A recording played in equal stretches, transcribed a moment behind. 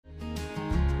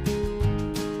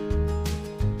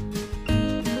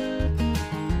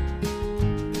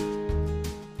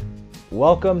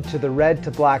Welcome to the Red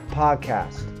to Black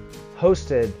podcast,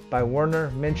 hosted by Werner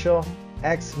Minchell,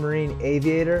 ex-Marine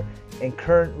aviator and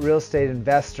current real estate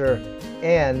investor,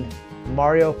 and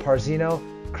Mario Parzino,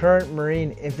 current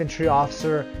Marine infantry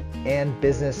officer and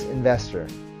business investor.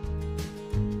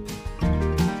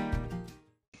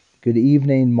 Good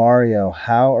evening, Mario.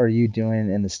 How are you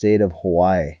doing in the state of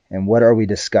Hawaii? And what are we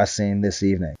discussing this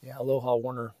evening? Yeah, aloha,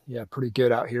 Warner. Yeah, pretty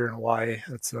good out here in Hawaii.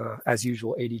 It's, as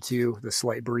usual, 82, the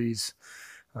slight breeze.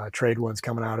 Trade winds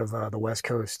coming out of the West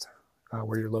Coast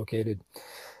where you're located.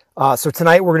 So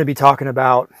tonight we're going to be talking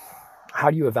about how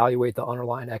do you evaluate the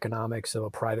underlying economics of a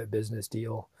private business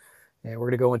deal. And we're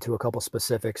going to go into a couple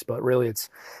specifics, but really it's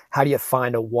how do you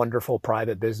find a wonderful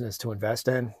private business to invest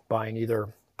in, buying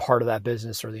either part of that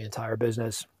business or the entire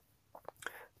business.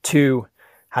 2,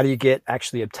 how do you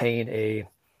actually obtain a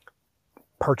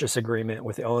purchase agreement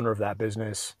with the owner of that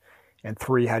business? And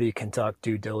 3, how do you conduct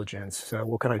due diligence? So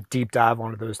we'll kind of deep dive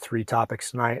onto those 3 topics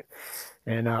tonight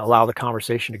and allow the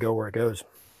conversation to go where it goes.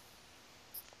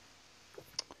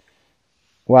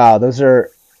 Wow,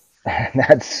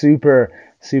 that's super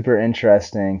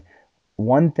interesting.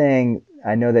 One thing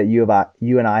I know that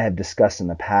you and I have discussed in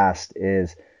the past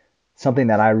is something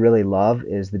that I really love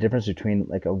is the difference between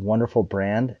like a wonderful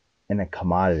brand and a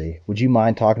commodity. Would you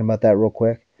mind talking about that real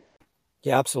quick?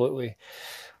 Yeah, absolutely.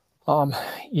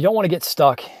 You don't want to get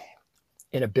stuck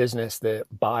in a business that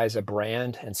buys a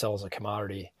brand and sells a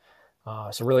commodity.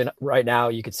 So really right now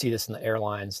you could see this in the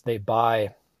airlines. They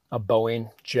buy a Boeing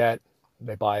jet,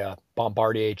 they buy a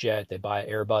Bombardier jet, they buy an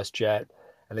Airbus jet,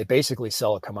 and they basically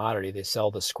sell a commodity. They sell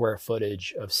the square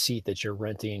footage of seat that you're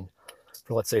renting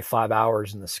for, let's say, 5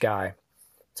 hours in the sky.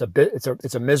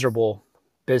 It's a miserable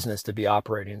business to be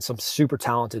operating. Some super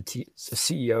talented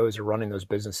CEOs are running those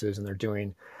businesses, and they're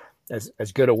doing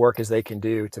as good a work as they can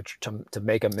do to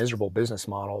make a miserable business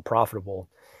model profitable.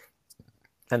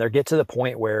 And they get to the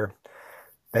point where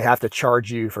they have to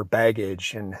charge you for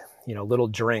baggage and little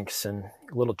drinks and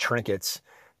little trinkets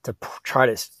to try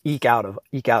to eke out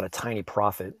a tiny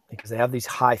profit, because they have these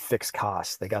high fixed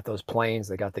costs. They got those planes,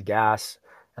 they got the gas,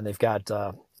 and they've got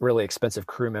really expensive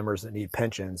crew members that need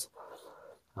pensions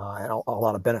and a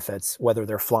lot of benefits, whether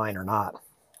they're flying or not.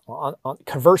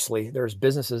 Conversely, there's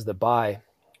businesses that buy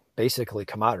basically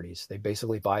commodities. They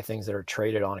basically buy things that are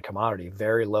traded on a commodity,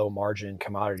 very low margin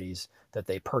commodities that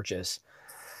they purchase.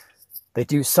 They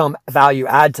do some value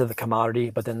add to the commodity,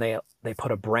 but then they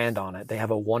put a brand on it. They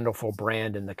have a wonderful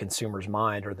brand in the consumer's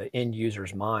mind or the end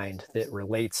user's mind that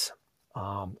relates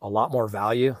a lot more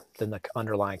value than the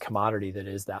underlying commodity that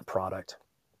is that product.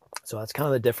 So that's kind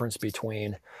of the difference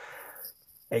between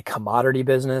a commodity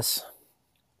business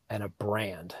and a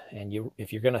brand. And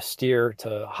if you're going to steer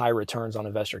to high returns on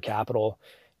investor capital,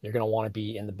 you're going to want to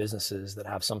be in the businesses that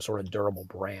have some sort of durable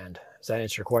brand. Does that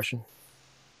answer your question?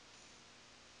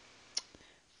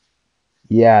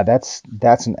 Yeah, that's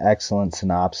an excellent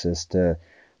synopsis to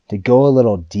go a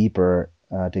little deeper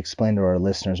to explain to our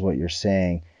listeners what you're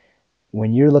saying.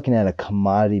 When you're looking at a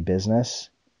commodity business,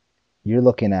 you're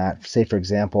looking at, say, for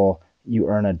example, you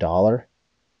earn $1.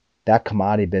 That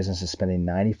commodity business is spending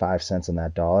 95 cents on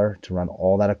that dollar to run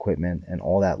all that equipment and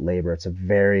all that labor. It's a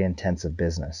very intensive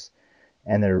business,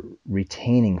 and they're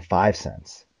retaining 5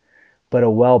 cents. But a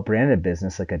well-branded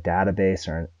business like a database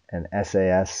or an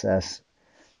SaaS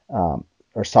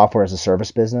or software as a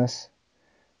service business,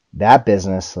 that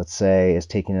business, let's say, is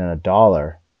taking in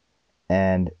 $1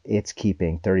 and it's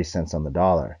keeping 30 cents on the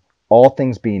dollar. All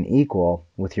things being equal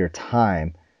with your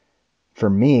time, for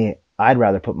me, I'd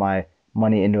rather put my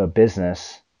money into a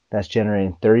business that's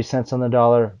generating 30 cents on the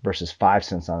dollar versus 5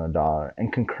 cents on the dollar.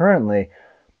 And concurrently,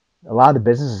 a lot of the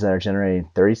businesses that are generating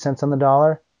 30 cents on the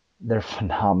dollar, they're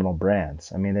phenomenal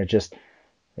brands. I mean,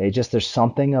 there's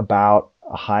something about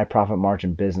a high profit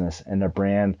margin business and their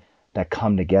brand that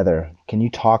come together. Can you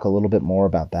talk a little bit more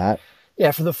about that?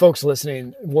 Yeah, for the folks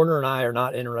listening, Warner and I are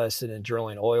not interested in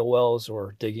drilling oil wells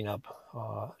or digging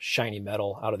up shiny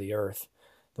metal out of the earth.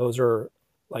 Those are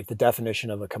like the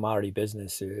definition of a commodity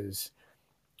business is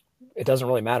it doesn't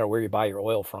really matter where you buy your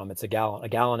oil from. It's a gallon. A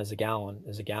gallon is a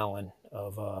gallon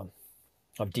of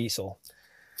diesel.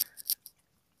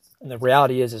 And the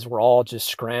reality is we're all just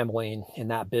scrambling in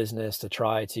that business to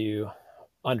try to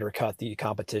undercut the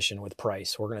competition with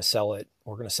price. We're going to sell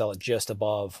it just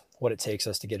above what it takes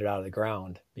us to get it out of the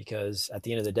ground, because at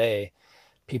the end of the day,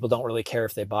 people don't really care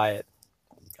if they buy it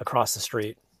across the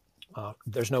street.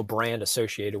 There's no brand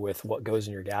associated with what goes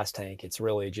in your gas tank. It's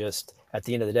really just at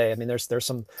the end of the day. I mean, there's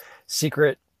some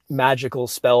secret magical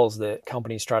spells that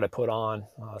companies try to put on,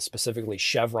 specifically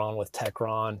Chevron with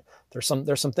Techron. There's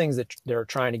some things that they're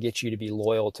trying to get you to be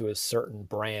loyal to a certain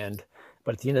brand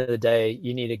But at the end of the day,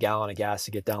 you need a gallon of gas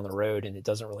to get down the road, and it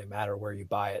doesn't really matter where you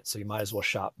buy it. So you might as well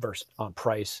shop on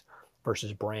price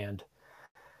versus brand.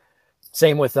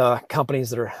 Same with companies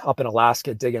that are up in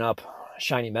Alaska digging up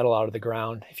shiny metal out of the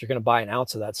ground. If you're going to buy an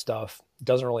ounce of that stuff, it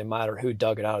doesn't really matter who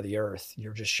dug it out of the earth.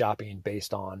 You're just shopping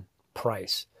based on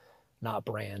price, not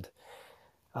brand.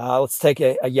 Let's take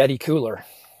a Yeti cooler.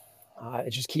 It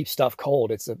just keeps stuff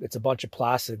cold. It's a bunch of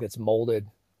plastic that's molded,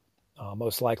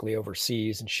 most likely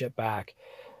overseas and shipped back.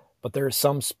 But there's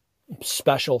some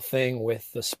special thing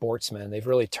with the Sportsman. They've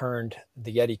really turned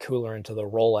the Yeti cooler into the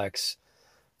Rolex.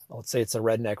 Let's say it's a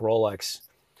redneck Rolex.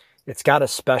 It's got a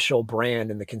special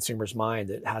brand in the consumer's mind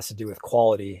that has to do with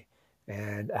quality,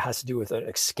 and it has to do with an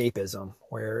escapism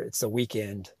where it's the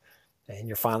weekend and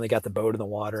you're finally got the boat in the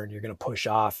water and you're going to push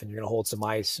off and you're going to hold some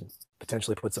ice and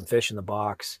potentially put some fish in the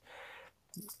box.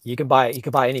 You can buy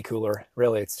any cooler,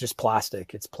 really. It's just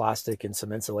plastic. It's plastic and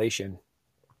some insulation.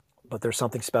 But there's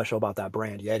something special about that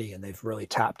brand, Yeti, and they've really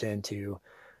tapped into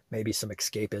maybe some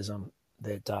escapism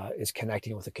that is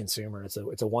connecting with the consumer. It's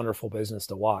a wonderful business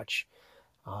to watch.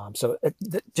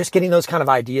 Just getting those kind of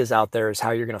ideas out there is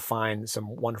how you're going to find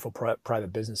some wonderful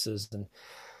private businesses. And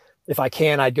if I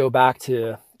can, I'd go back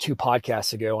to 2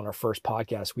 podcasts ago. On our first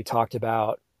podcast, we talked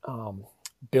about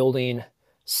building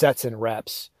sets and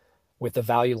reps with the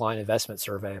Value Line Investment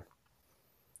Survey.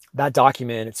 That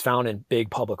document, it's found in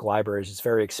big public libraries. It's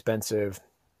very expensive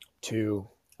to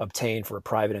obtain for a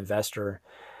private investor,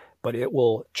 but it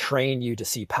will train you to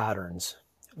see patterns.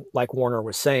 Like Warner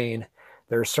was saying,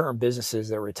 there are certain businesses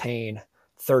that retain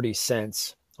 30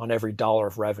 cents on every dollar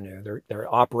of revenue.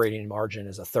 Their operating margin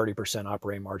is a 30%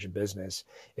 operating margin business.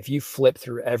 If you flip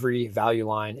through every Value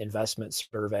Line investment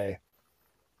survey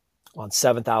on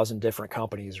 7,000 different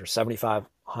companies or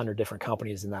 7,500 different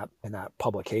companies in that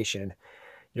publication,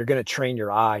 you're going to train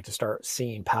your eye to start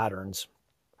seeing patterns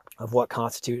of what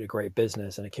constitute a great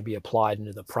business, and it can be applied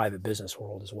into the private business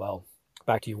world as well.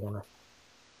 Back to you, Warner.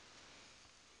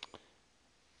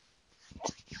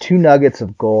 2 nuggets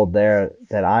of gold there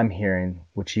that I'm hearing,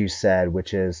 which you said,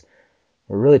 which is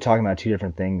we're really talking about 2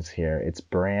 different things here. It's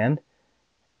brand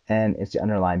and it's the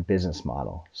underlying business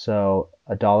model. So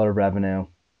 $1 of revenue,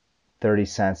 30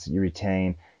 cents that you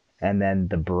retain, and then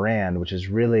the brand, which is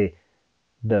really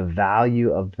the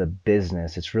value of the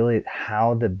business. It's really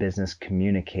how the business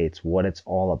communicates what it's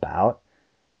all about,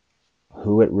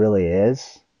 who it really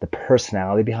is, the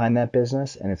personality behind that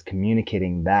business, and it's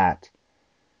communicating that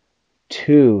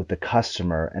to the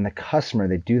customer. And the customer,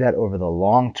 they do that over the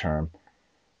long term.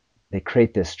 They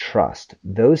create this trust.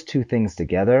 Those 2 things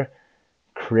together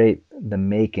create the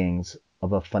makings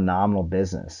of a phenomenal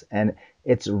business. And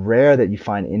it's rare that you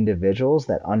find individuals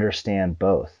that understand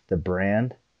both the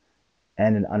brand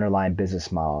and an underlying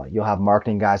business model. You'll have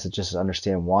marketing guys that just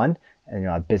understand one, and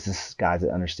you'll have business guys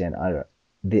that understand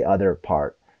the other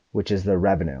part, which is the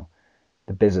revenue,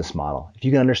 the business model. If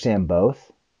you can understand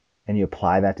both and you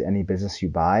apply that to any business you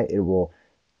buy, it will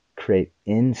create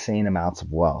insane amounts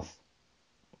of wealth.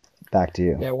 Back to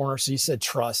you. Yeah, Warner, so you said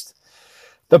trust.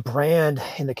 The brand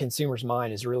in the consumer's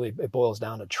mind is really, it boils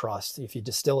down to trust. If you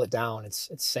distill it down, it's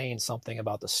saying something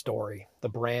about the story. The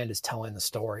brand is telling the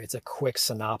story. It's a quick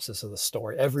synopsis of the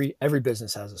story. Every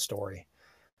business has a story.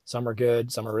 Some are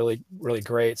good, some are really, really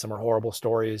great, some are horrible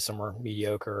stories, some are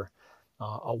mediocre.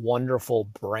 A wonderful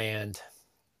brand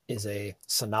is a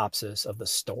synopsis of the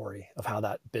story of how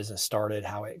that business started,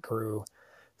 how it grew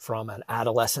from an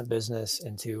adolescent business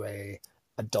into a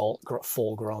adult,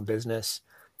 full-grown business.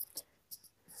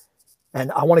 And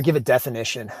I want to give a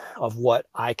definition of what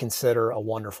I consider a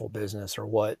wonderful business, or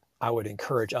what I would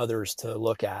encourage others to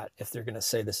look at if they're going to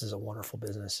say this is a wonderful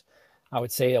business. I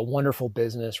would say a wonderful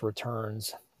business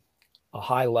returns a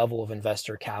high level of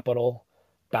investor capital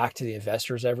back to the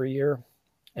investors every year,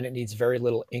 and it needs very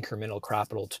little incremental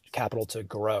capital to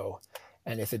grow.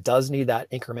 And if it does need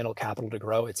that incremental capital to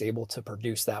grow, it's able to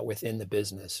produce that within the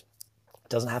business. It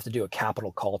doesn't have to do a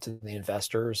capital call to the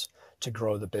investors to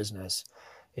grow the business.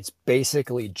 It's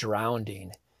basically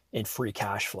drowning in free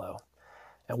cash flow.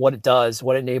 And what it does,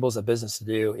 what it enables a business to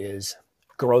do is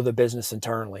grow the business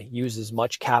internally. Use as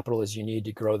much capital as you need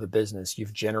to grow the business.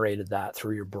 You've generated that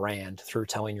through your brand, through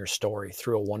telling your story,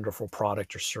 through a wonderful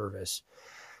product or service.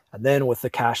 And then with the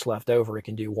cash left over, it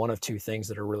can do one of 2 things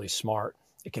that are really smart.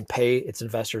 It can pay its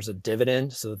investors a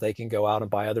dividend so that they can go out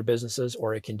and buy other businesses,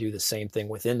 or it can do the same thing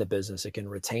within the business. It can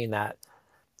retain that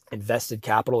invested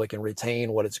capital. It can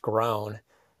retain what it's grown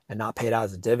and not pay it out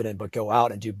as a dividend, but go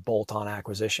out and do bolt-on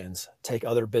acquisitions. Take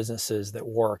other businesses that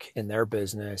work in their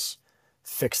business,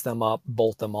 fix them up,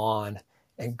 bolt them on,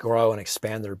 and grow and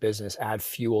expand their business, add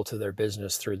fuel to their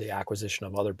business through the acquisition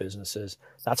of other businesses.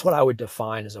 That's what I would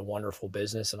define as a wonderful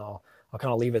business. And I'll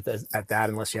kind of leave it at that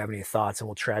unless you have any thoughts, and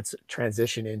we'll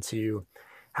transition into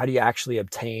how do you actually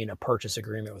obtain a purchase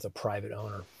agreement with a private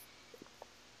owner.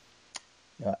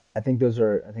 I think those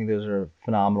are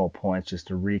phenomenal points. Just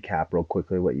to recap real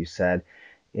quickly, what you said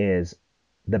is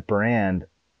the brand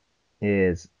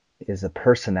is is a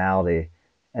personality,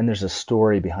 and there's a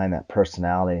story behind that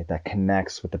personality that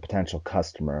connects with the potential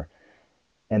customer.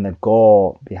 And the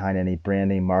goal behind any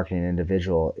branding marketing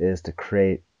individual is to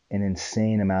create an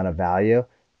insane amount of value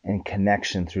and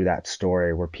connection through that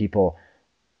story where people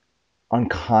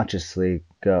unconsciously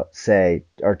go say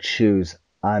or choose,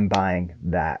 I'm buying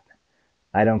that.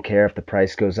 I don't care if the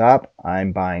price goes up,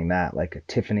 I'm buying that. Like a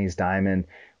Tiffany's diamond,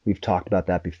 we've talked about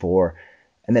that before.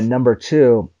 And then number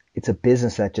two, it's a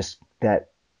business that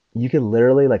you could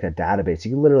literally, like a database,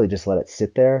 you can literally just let it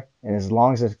sit there, and as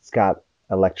long as it's got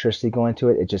electricity going to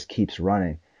it, it just keeps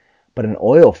running. But an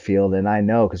oil field, and I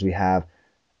know because we have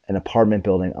an apartment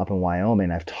building up in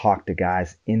Wyoming, I've talked to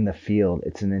guys in the field.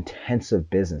 It's an intensive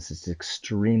business. It's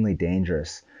extremely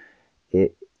dangerous.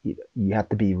 You have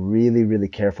to be really, really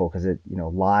careful because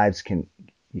lives can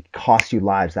it cost you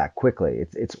lives that quickly.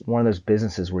 It's one of those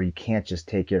businesses where you can't just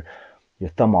take your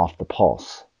thumb off the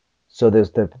pulse. So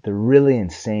there's the really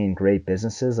insane great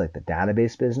businesses like the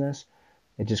database business.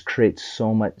 It just creates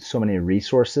so many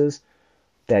resources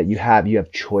that you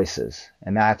have choices,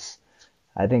 and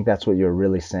I think that's what you're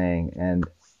really saying. And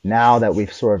now that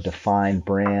we've sort of defined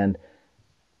brand,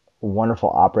 wonderful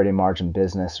operating margin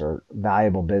business or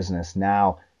valuable business,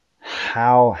 now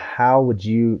how would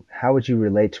you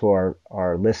relate to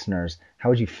our listeners? How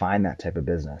would you find that type of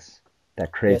business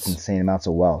that creates Yes. insane amounts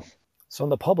of wealth? So in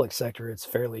the public sector, it's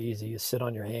fairly easy. You sit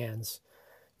on your hands,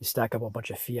 you stack up a bunch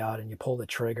of fiat, and you pull the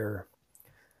trigger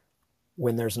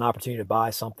when there's an opportunity to buy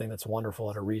something that's wonderful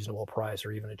at a reasonable price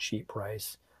or even a cheap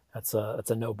price. That's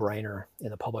a no-brainer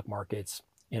in the public markets.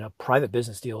 In a private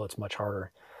business deal, it's much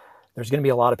harder. There's going to be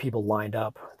a lot of people lined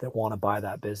up that want to buy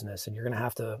that business, and you're going to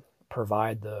have to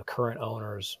provide the current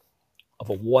owners of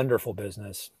a wonderful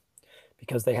business,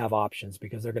 because they have options,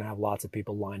 because they're going to have lots of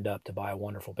people lined up to buy a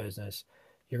wonderful business.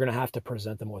 You're going to have to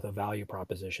present them with a value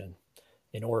proposition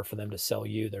in order for them to sell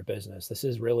you their business. This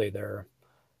is really their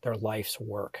life's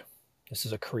work. This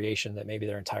is a creation that maybe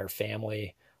their entire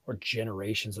family or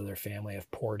generations of their family have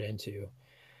poured into.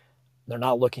 They're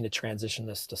not looking to transition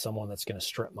this to someone that's going to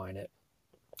strip mine it.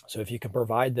 So if you can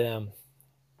provide them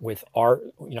with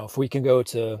if we can go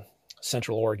to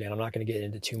Central Oregon, I'm not going to get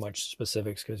into too much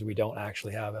specifics because we don't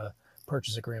actually have a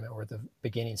purchase agreement. We're at the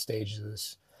beginning stages of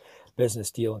this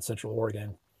business deal in Central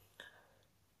Oregon.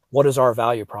 What is our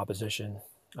value proposition?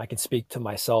 I can speak to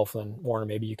myself, and Warner,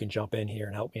 maybe you can jump in here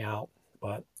and help me out.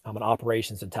 But I'm an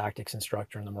operations and tactics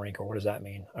instructor in the Marine Corps. What does that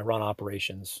mean? I run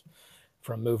operations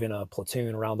from moving a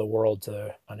platoon around the world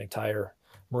to an entire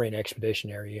Marine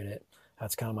Expeditionary Unit.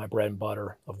 That's kind of my bread and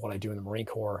butter of what I do in the Marine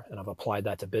Corps, and I've applied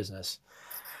that to business.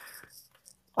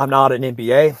 I'm not an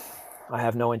MBA. I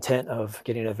have no intent of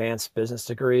getting an advanced business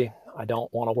degree. I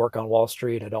don't want to work on Wall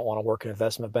Street. I don't want to work in an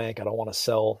investment bank. I don't want to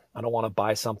sell. I don't want to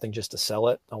buy something just to sell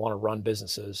it. I want to run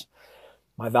businesses.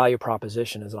 My value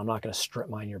proposition is I'm not going to strip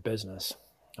mine your business.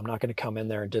 I'm not going to come in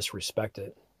there and disrespect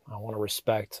it. I want to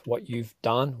respect what you've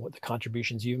done, what the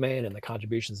contributions you've made, and the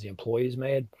contributions the employees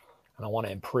made, and I want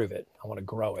to improve it. I want to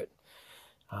grow it.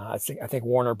 I think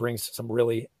Warner brings some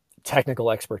really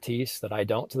technical expertise that I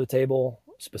don't to the table,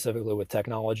 specifically with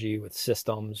technology, with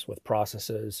systems, with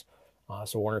processes.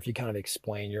 So Warner, if you kind of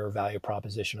explain your value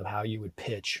proposition of how you would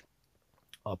pitch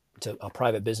to a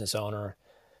private business owner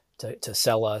to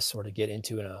sell us or to get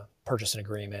into a purchase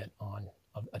agreement on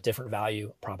a different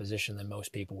value proposition than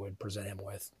most people would present him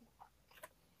with.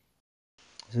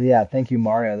 So yeah, thank you,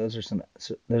 Mario. Those are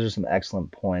some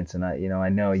excellent points, and I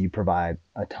know you provide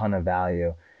a ton of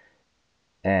value.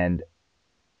 And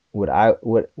what I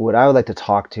would like to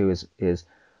talk to is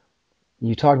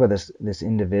you talked about this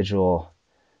individual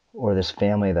or this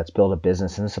family that's built a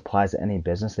business, and this applies to any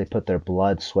business. They put their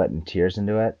blood, sweat, and tears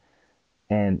into it,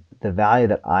 and the value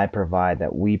that I provide,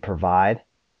 that we provide,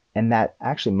 and that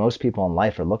actually most people in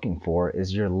life are looking for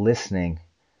is you're listening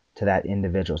to that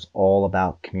individual. It's all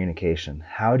about communication.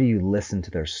 How do you listen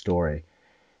to their story?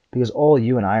 Because all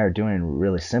you and I are doing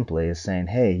really simply is saying,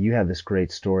 hey, you have this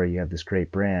great story, you have this great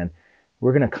brand.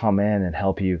 We're going to come in and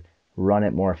help you run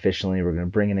it more efficiently. We're going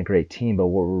to bring in a great team. But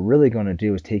what we're really going to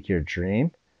do is take your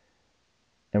dream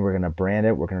and we're going to brand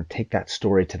it. We're going to take that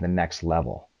story to the next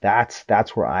level. That's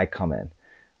where I come in.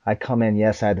 I come in,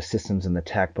 yes, I have the systems and the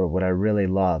tech, but what I really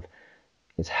love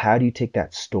is how do you take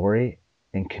that story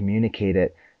and communicate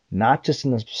it, not just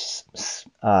in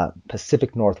the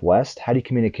Pacific Northwest? How do you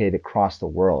communicate it across the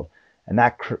world? And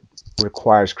that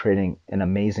requires creating an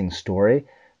amazing story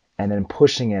and then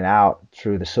pushing it out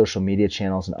through the social media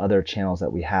channels and other channels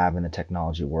that we have in the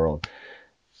technology world.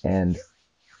 And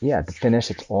yeah, to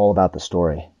finish, it's all about the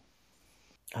story.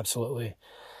 Absolutely.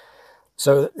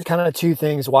 So kind of two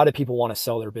things. Why do people want to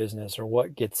sell their business, or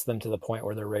what gets them to the point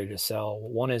where they're ready to sell?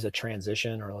 One is a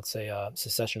transition, or let's say a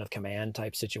succession of command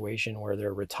type situation where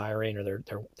they're retiring, or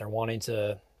they're wanting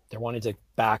to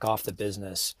back off the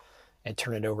business and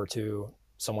turn it over to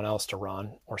someone else to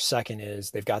run. Or second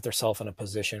is they've got themselves in a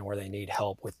position where they need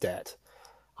help with debt.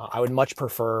 I would much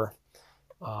prefer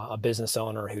a business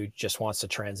owner who just wants to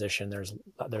transition. There's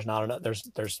not enough,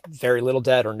 there's very little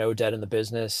debt or no debt in the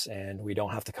business, and we don't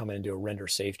have to come in and do a render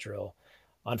safe drill.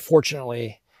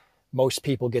 Unfortunately, most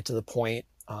people get to the point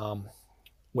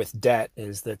with debt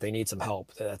is that they need some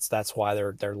help. That's why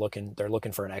they're looking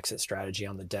for an exit strategy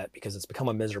on the debt, because it's become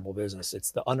a miserable business.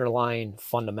 It's the underlying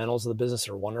fundamentals of the business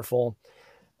are wonderful,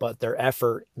 but their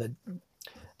effort,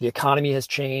 the economy has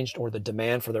changed, or the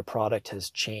demand for their product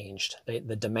has changed.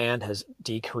 The demand has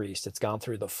decreased. It's gone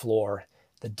through the floor.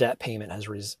 The debt payment has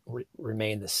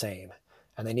remained the same,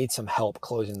 and they need some help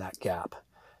closing that gap.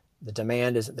 The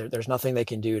demand is there's nothing they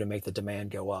can do to make the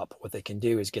demand go up. What they can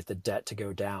do is get the debt to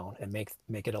go down and make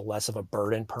it a less of a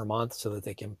burden per month, so that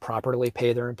they can properly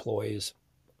pay their employees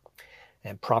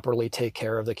and properly take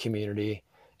care of the community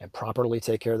and properly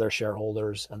take care of their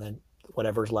shareholders. And then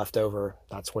whatever's left over,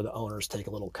 that's where the owners take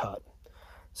a little cut.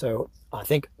 So I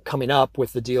think coming up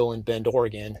with the deal in Bend,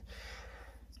 Oregon,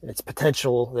 it's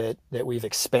potential that we've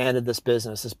expanded this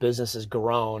business. This business has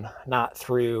grown not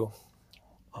through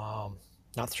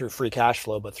free cash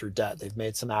flow, but through debt. They've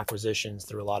made some acquisitions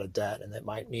through a lot of debt, and it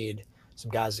might need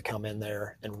some guys to come in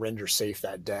there and render safe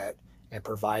that debt and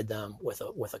provide them with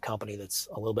a company that's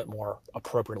a little bit more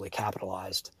appropriately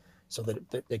capitalized, so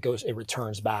that it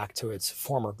returns back to its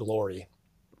former glory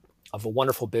of a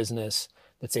wonderful business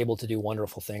that's able to do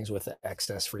wonderful things with the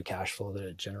excess free cash flow that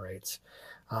it generates.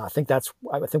 I think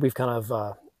we've kind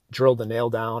of drilled the nail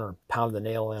down, or pounded the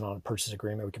nail in on a purchase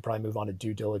agreement. We could probably move on to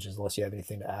due diligence, unless you have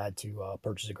anything to add to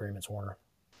purchase agreements, Warner.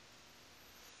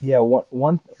 Yeah,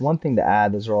 one thing to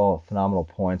add, those are all phenomenal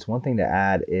points. One thing to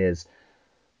add is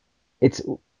it's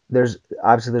there's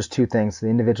obviously there's two things. The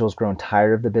individual's grown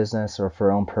tired of the business, or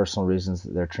for own personal reasons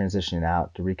they're transitioning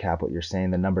out. To recap what you're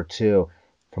saying, the number two,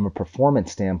 from a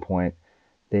performance standpoint,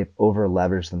 they've over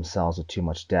leveraged themselves with too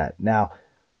much debt. Now,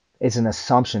 it's an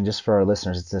assumption, just for our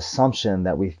listeners, it's an assumption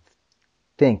that we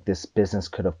think this business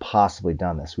could have possibly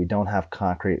done this. We don't have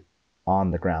concrete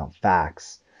on the ground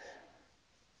facts.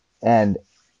 And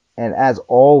as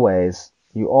always,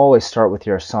 you always start with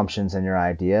your assumptions and your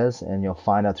ideas, and you'll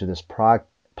find out through this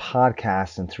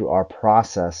podcast and through our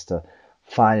process to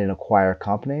find and acquire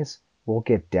companies, we'll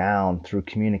get down through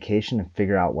communication and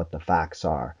figure out what the facts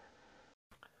are.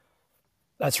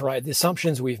 That's right. The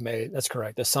assumptions we've made, that's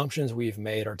correct. The assumptions we've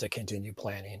made are to continue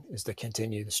planning, is to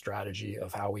continue the strategy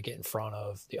of how we get in front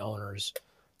of the owners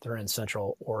that are in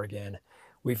Central Oregon.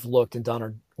 We've looked and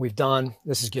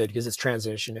this is good because it's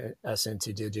transitioned us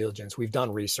into due diligence. We've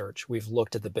done research. We've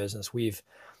looked at the business. We've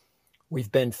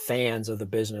been fans of the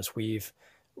business. We've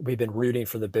been rooting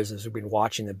for the business. We've been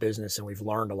watching the business, and we've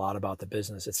learned a lot about the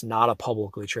business. It's not a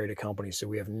publicly traded company, so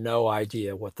we have no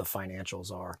idea what the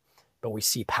financials are, but we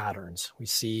see patterns. We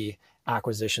see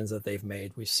acquisitions that they've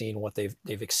made. We've seen what they've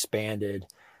expanded.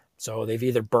 So they've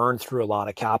either burned through a lot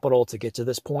of capital to get to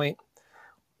this point,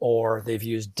 or they've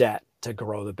used debt to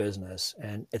grow the business.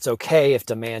 And it's okay if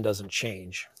demand doesn't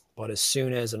change, but as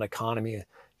soon as an economy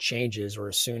changes, or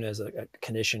as soon as a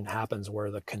condition happens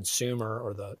where the consumer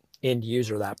or the end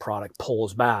user of that product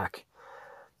pulls back,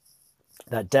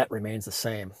 that debt remains the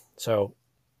same. So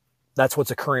that's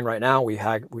what's occurring right now. We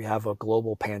have a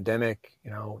global pandemic,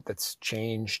 that's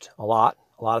changed a lot.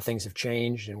 A lot of things have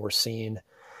changed, and we're seeing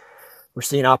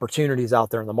opportunities out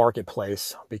there in the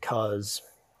marketplace, because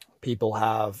people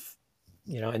have,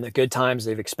 in the good times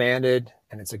they've expanded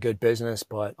and it's a good business,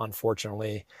 but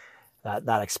unfortunately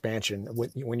that expansion,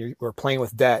 when we're playing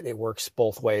with debt, it works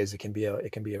both ways. It can be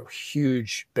a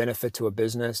huge benefit to a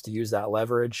business to use that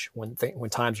leverage when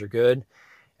times are good,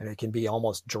 and it can be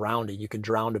almost drowning. You can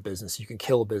drown a business. You can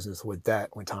kill a business with debt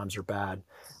when times are bad.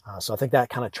 So I think that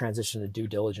kind of transition to due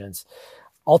diligence.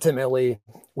 Ultimately,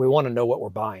 we want to know what we're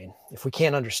buying. If we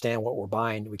can't understand what we're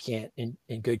buying, we can't,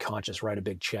 in good conscience, write a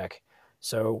big check.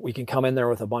 So we can come in there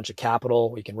with a bunch of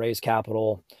capital. We can raise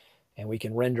capital, and we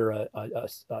can render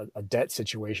a debt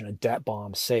situation, a debt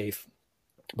bomb, safe.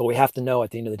 But we have to know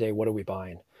at the end of the day, what are we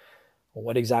buying?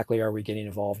 What exactly are we getting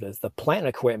involved with? The plant and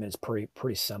equipment is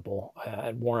pretty simple.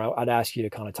 And Warren, I'd ask you to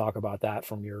kind of talk about that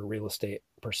from your real estate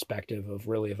perspective of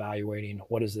really evaluating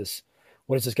what is this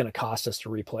going to cost us to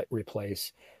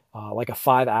replace? Like a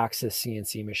 5-axis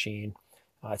CNC machine.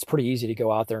 It's pretty easy to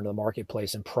go out there into the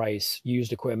marketplace and price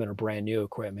used equipment or brand new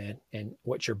equipment. And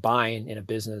what you're buying in a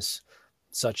business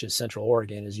such as Central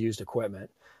Oregon is used equipment.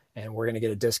 And we're going to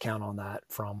get a discount on that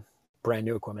from brand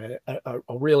new equipment. A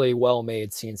really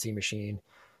well-made CNC machine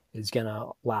is going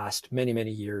to last many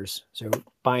years. So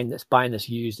buying this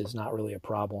used is not really a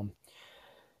problem.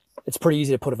 It's pretty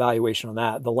easy to put a valuation on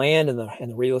that. The land and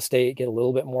the real estate get a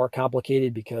little bit more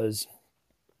complicated because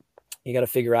you got to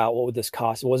figure out what would this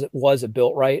cost. Was it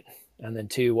built right? And then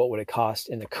two, what would it cost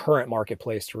in the current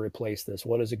marketplace to replace this?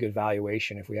 What is a good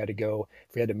valuation if we had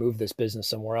to move this business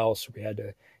somewhere else, or we had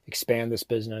to expand this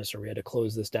business, or we had to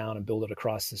close this down and build it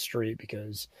across the street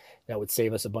because that would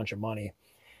save us a bunch of money.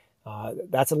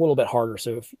 That's a little bit harder.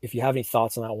 So if you have any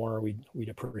thoughts on that, Warner, we'd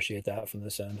appreciate that from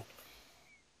this end.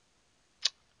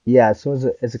 Yeah,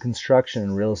 so as a construction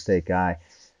and real estate guy,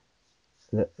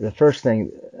 the first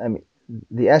thing, I mean,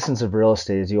 the essence of real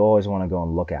estate is you always want to go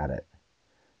and look at it.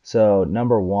 So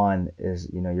number one is,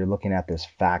 you're looking at this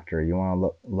factory. You want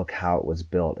to look how it was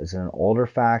built. Is it an older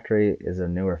factory? Is it a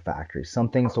newer factory? Some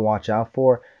things to watch out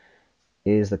for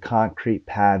is the concrete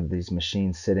pad these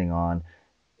machines sitting on.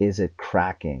 Is it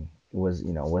cracking? Was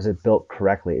it built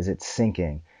correctly? Is it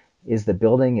sinking? Is the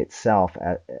building itself,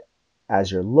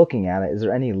 as you're looking at it, is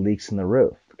there any leaks in the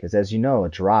roof? Because as you know, a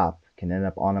drop can end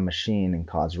up on a machine and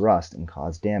cause rust and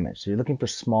cause damage. So you're looking for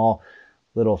small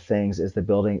little things. Is the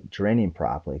building draining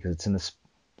properly? Because it's in the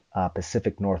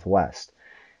Pacific Northwest.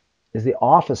 Is the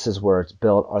offices where it's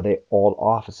built, are they old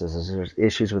offices? Is there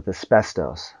issues with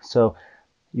asbestos? So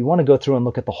you want to go through and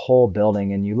look at the whole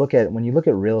building. And when you look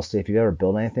at real estate, if you've ever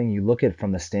built anything, you look at it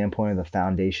from the standpoint of the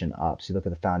foundation up. So you look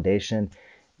at the foundation,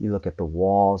 you look at the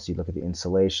walls, you look at the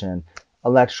insulation.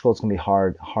 Electrical, it's going to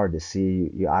be hard to see.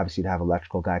 You obviously have an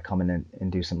electrical guy come in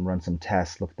and run some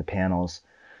tests, look at the panels.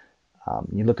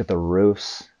 You look at the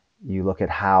roofs, you look at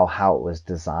how it was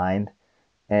designed,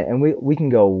 and we can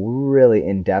go really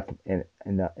in depth in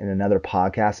another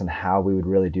podcast on how we would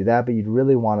really do that. But you'd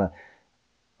really want to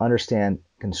understand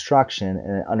construction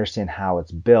and understand how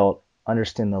it's built,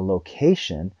 understand the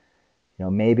location.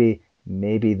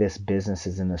 Maybe this business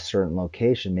is in a certain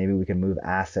location. Maybe we can move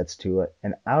assets to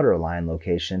an outer line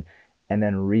location and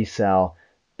then resell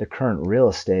the current real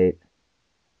estate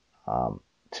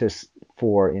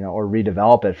or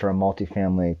redevelop it for a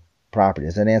multifamily property.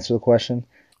 Does that answer the question?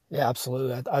 Yeah,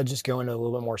 absolutely. I'll just go into a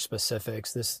little bit more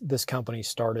specifics. This company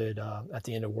started at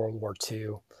the end of World War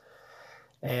II,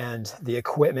 and the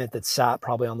equipment that sat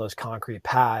probably on those concrete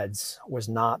pads was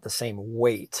not the same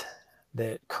weight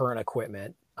that current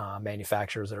equipment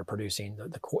manufacturers that are producing.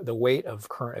 The weight of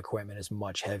current equipment is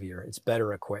much heavier. It's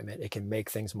better equipment. It can make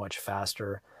things much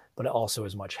faster, but it also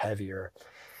is much heavier.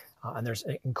 And there's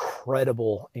an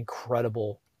incredible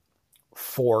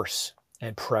force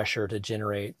and pressure to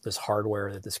generate this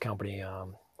hardware that this company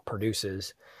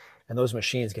produces. And those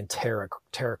machines can tear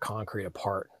concrete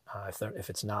apart if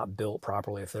it's not built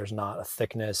properly, if there's not a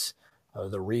thickness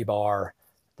of the rebar,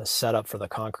 the setup for the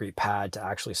concrete pad to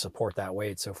actually support that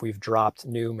weight. So if we've dropped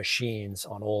new machines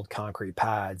on old concrete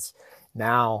pads,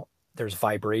 now there's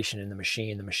vibration in the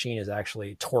machine. The machine is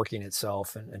actually torquing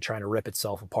itself and trying to rip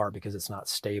itself apart because it's not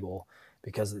stable,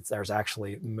 because there's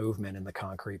actually movement in the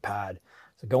concrete pad.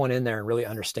 So going in there and really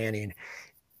understanding,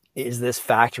 is this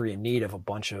factory in need of a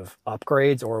bunch of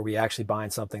upgrades, or are we actually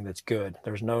buying something that's good?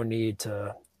 There's no need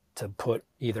to put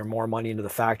either more money into the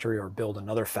factory or build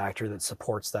another factory that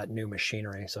supports that new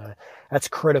machinery. So that's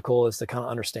critical, is to kind of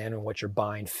understanding what you're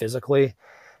buying physically.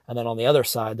 And then on the other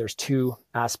side, there's two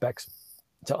aspects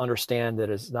to understand that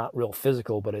is not real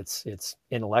physical, but it's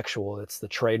intellectual. It's the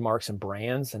trademarks and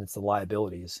brands, and it's the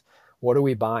liabilities. What are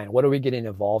we buying? What are we getting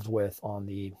involved with on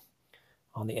the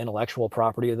intellectual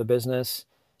property of the business,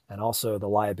 and also the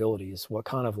liabilities? What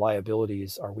kind of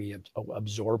liabilities are we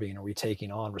absorbing? Are we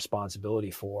taking on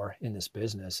responsibility for in this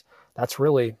business? That's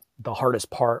really the hardest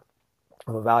part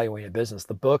of evaluating a business.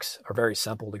 The books are very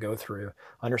simple to go through,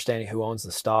 understanding who owns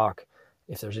the stock,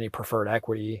 if there's any preferred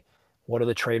equity, what are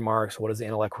the trademarks, what is the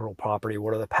intellectual property,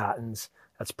 what are the patents.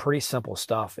 That's pretty simple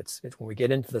stuff. It's when we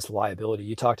get into this liability,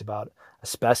 you talked about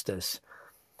asbestos.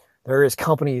 There is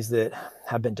companies that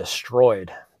have been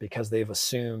destroyed because they've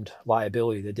assumed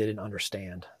liability they didn't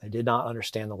understand. They did not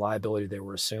understand the liability they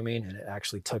were assuming, and it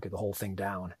actually took the whole thing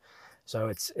down. So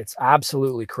it's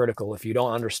absolutely critical. If you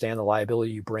don't understand the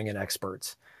liability, you bring in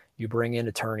experts. You bring in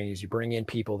attorneys, you bring in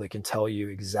people that can tell you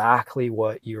exactly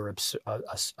what you're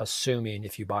assuming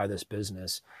if you buy this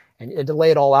business, and to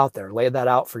lay it all out there, lay that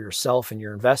out for yourself and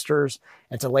your investors,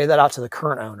 and to lay that out to the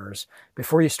current owners.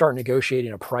 Before you start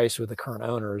negotiating a price with the current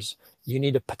owners, you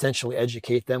need to potentially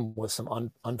educate them with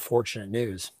some unfortunate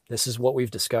news. This is what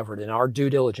we've discovered in our due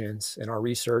diligence, in our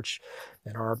research,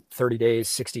 in our 30 days,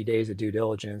 60 days of due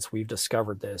diligence. We've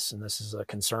discovered this, and this is a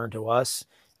concern to us.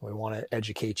 We want to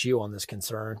educate you on this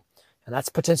concern, and that's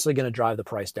potentially going to drive the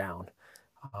price down.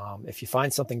 If you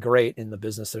find something great in the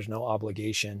business, there's no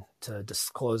obligation to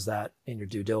disclose that in your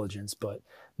due diligence. But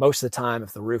most of the time,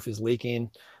 if the roof is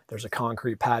leaking, there's a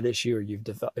concrete pad issue, or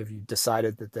if you've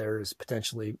decided that there's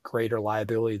potentially greater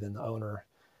liability than the owner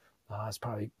has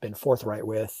probably been forthright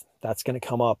with, that's going to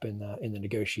come up in the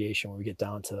negotiation when we get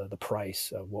down to the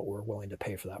price of what we're willing to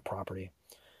pay for that property.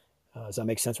 Does that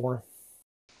make sense, Warner?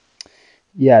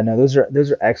 Yeah, no, those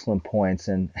are excellent points.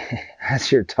 And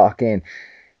as you're talking,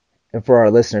 and for our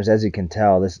listeners, as you can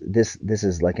tell, this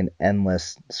is like an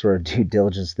endless sort of due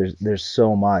diligence. There's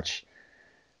so much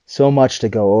to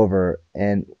go over.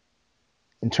 And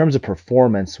in terms of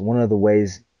performance, one of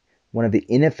the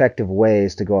ineffective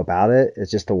ways to go about it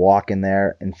is just to walk in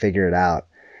there and figure it out.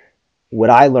 What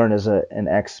I learned as an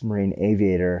ex-Marine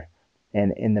aviator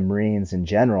and in the Marines in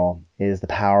general is the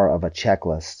power of a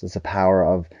checklist. It's the power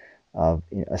of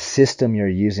a system you're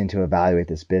using to evaluate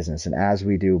this business. And as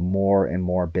we do more and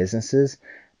more businesses,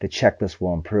 the checklist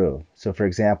will improve. So for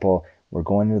example, we're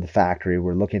going to the factory,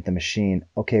 we're looking at the machine.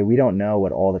 Okay, we don't know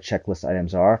what all the checklist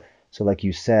items are. So like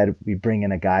you said, we bring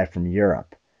in a guy from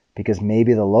Europe because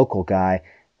maybe the local guy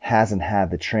hasn't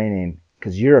had the training,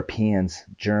 because Europeans,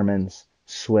 Germans,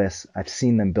 Swiss, I've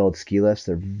seen them build ski lifts.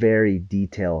 They're very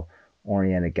detail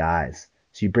oriented guys.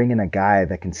 So you bring in a guy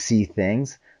that can see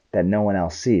things that no one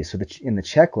else sees. So in the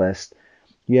checklist,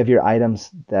 you have your items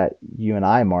that you and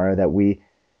I, Mario, that we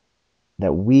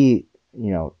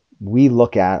we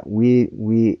look at,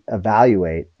 we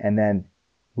evaluate, and then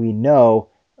we know,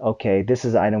 okay, this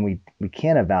is an item we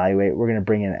can't evaluate. We're going to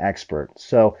bring in an expert.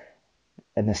 So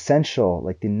an essential,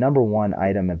 like the number one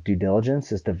item of due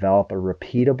diligence is develop a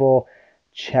repeatable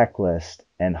checklist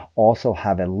and also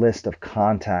have a list of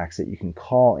contacts that you can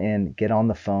call in, get on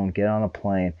the phone, get on a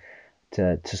plane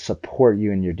to support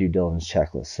you in your due diligence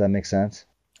checklist. Does that make sense?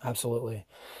 Absolutely.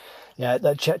 Yeah,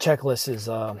 that checklist is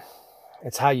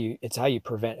it's how you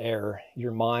prevent error.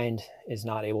 Your mind is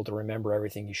not able to remember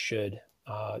everything you should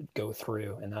go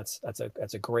through, and that's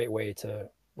a great way to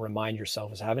remind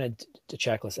yourself, is having a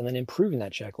checklist and then improving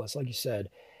that checklist. Like you said,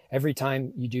 every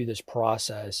time you do this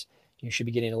process, you should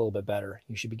be getting a little bit better.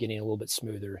 You should be getting a little bit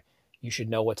smoother. You should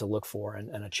know what to look for, and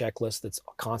a checklist that's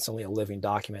constantly a living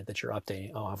document that you're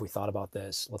updating. Oh, have we thought about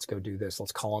this? Let's go do this.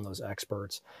 Let's call on those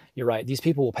experts. You're right. These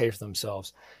people will pay for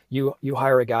themselves. You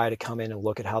hire a guy to come in and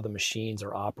look at how the machines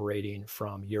are operating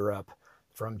from Europe,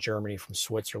 from Germany, from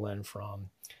Switzerland,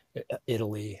 from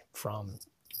Italy, from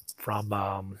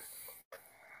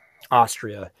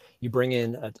Austria. You bring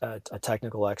in a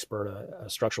technical expert, a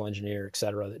structural engineer, et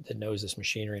cetera, that knows this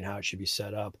machinery and how it should be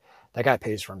set up. That guy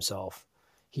pays for himself.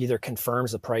 He either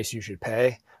confirms the price you should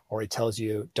pay, or he tells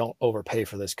you don't overpay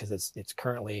for this because it's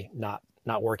currently not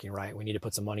working right. We need to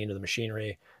put some money into the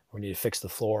machinery. We need to fix the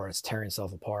floor. It's tearing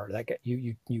itself apart. That guy,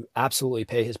 you absolutely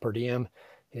pay his per diem,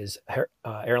 his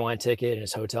airline ticket, and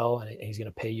his hotel, and he's going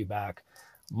to pay you back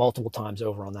multiple times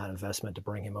over on that investment to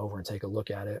bring him over and take a look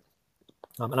at it.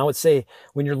 And I would say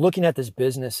when you're looking at this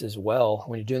business as well,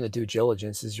 when you're doing the due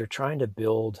diligence, is you're trying to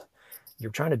build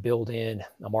in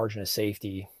a margin of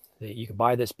safety that you can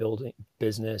buy this building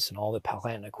business and all the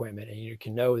plant and equipment, and you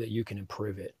can know that you can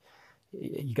improve it.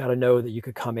 You got to know that you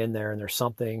could come in there and there's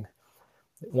something,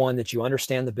 one, that you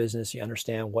understand the business, you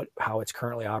understand how it's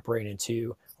currently operating, and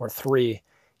two or three,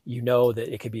 you know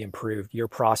that it could be improved. Your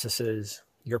processes,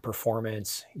 your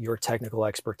performance, your technical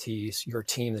expertise, your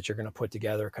team that you're going to put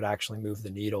together could actually move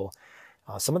the needle.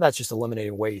 Some of that's just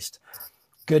eliminating waste.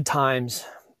 Good times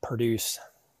produce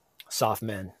soft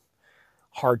men.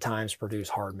 Hard times produce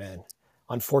hard men.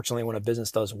 Unfortunately, when a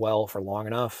business does well for long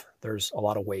enough, there's a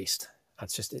lot of waste.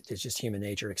 It's just human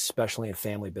nature, especially in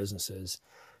family businesses.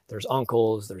 There's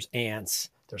uncles, there's aunts,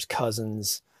 there's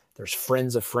cousins, there's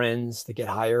friends of friends that get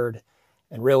hired.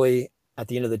 And really, at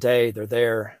the end of the day, they're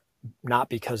there not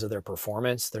because of their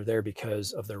performance. They're there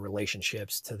because of their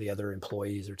relationships to the other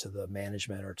employees or to the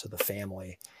management or to the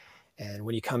family. And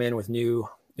when you come in with new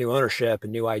ownership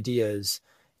and new ideas,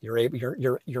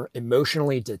 you're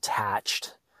emotionally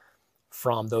detached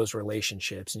from those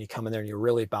relationships, and you come in there and you're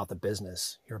really about the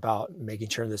business. You're about making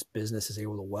sure this business is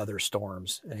able to weather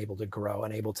storms and able to grow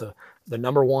and able to, our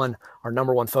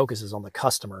number one focus is on the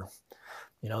customer.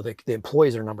 The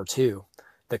employees are number two.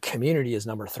 The community is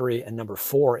number three, and number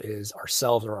four is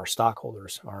ourselves, or our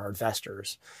stockholders, our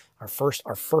investors. Our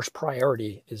first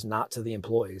priority is not to the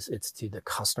employees, it's to the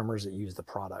customers that use the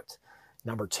product.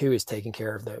 Number two is taking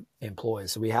care of the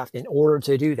employees. So we have, in order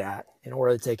to do that, in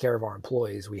order to take care of our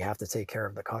employees, we have to take care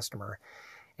of the customer.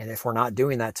 And if we're not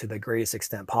doing that to the greatest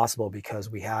extent possible, because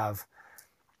we have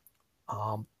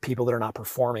people that are not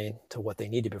performing to what they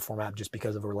need to perform at just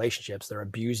because of relationships, they're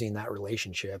abusing that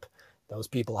relationship. Those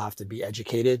people have to be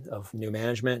educated of new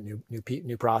management,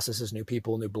 new processes, new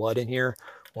people, new blood in here,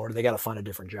 or they got to find a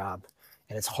different job.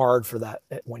 And it's hard for that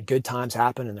when good times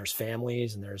happen and there's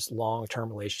families and there's long-term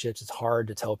relationships. It's hard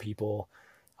to tell people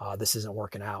this isn't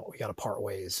working out. We got to part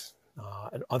ways.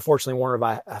 And unfortunately,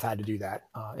 Warner, I've had to do that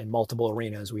in multiple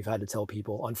arenas. We've had to tell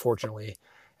people, unfortunately,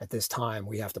 at this time,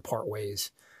 we have to part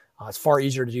ways. It's far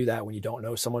easier to do that when you don't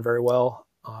know someone very well.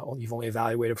 You've only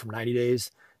evaluated from 90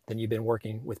 days than you've been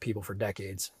working with people for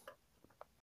decades.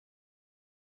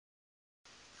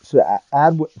 So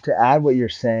to add what you're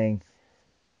saying,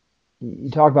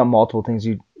 you talked about multiple things.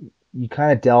 You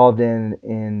kind of delved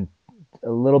in a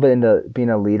little bit into being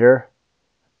a leader.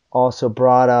 Also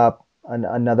brought up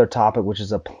another topic, which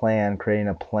is a plan, creating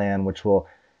a plan, which will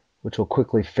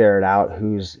quickly ferret out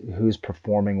who's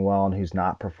performing well and who's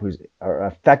not, who's are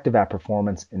effective at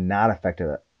performance and not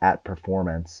effective at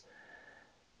performance.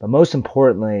 But most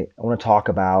importantly, I want to talk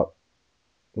about,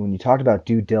 when you talked about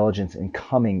due diligence and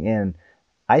coming in,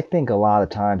 I think a lot of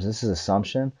times this is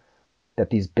assumption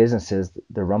that these businesses,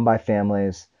 they're run by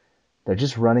families, they're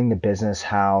just running the business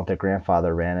how their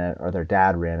grandfather ran it or their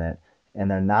dad ran it, and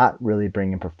they're not really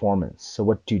bringing performance. So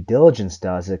what due diligence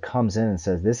does, it comes in and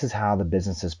says, this is how the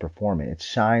business is performing. It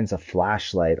shines a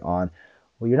flashlight on,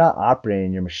 well, you're not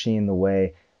operating your machine the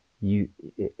way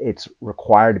it's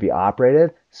required to be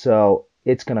operated. So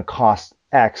it's going to cost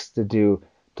X to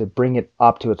bring it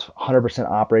up to its 100%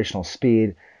 operational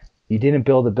speed. You didn't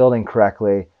build the building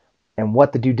correctly. And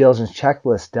what the due diligence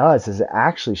checklist does is it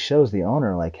actually shows the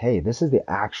owner, like, hey, this is the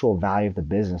actual value of the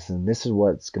business, and this is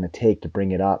what it's going to take to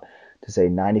bring it up to, say,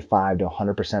 95 to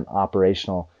 100%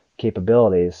 operational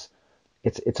capabilities.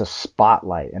 It's a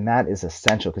spotlight, and that is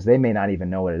essential because they may not even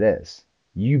know what it is.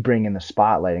 You bring in the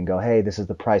spotlight and go, hey, this is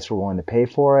the price we're willing to pay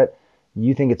for it.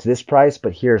 You think it's this price,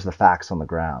 but here's the facts on the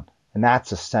ground. And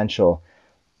that's essential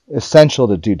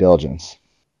to due diligence.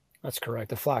 That's correct.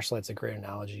 The flashlight's a great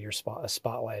analogy. A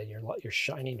spotlight. You're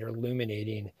shining. You're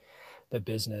illuminating the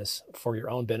business for your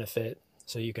own benefit,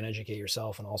 so you can educate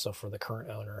yourself, and also for the current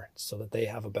owner, so that they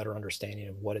have a better understanding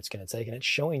of what it's going to take. And it's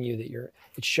showing you that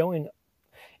it's showing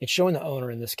the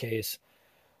owner in this case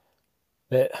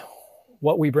that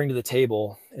what we bring to the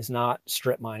table is not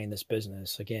strip mining this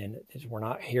business. Again, we're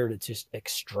not here to just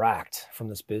extract from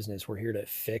this business. We're here to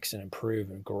fix and improve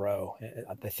and grow. And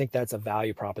I think that's a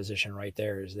value proposition right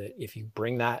there, is that if you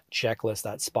bring that checklist,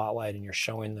 that spotlight, and you're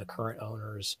showing the current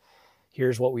owners,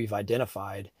 here's what we've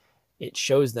identified, it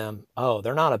shows them, oh,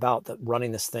 they're not about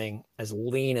running this thing as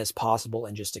lean as possible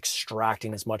and just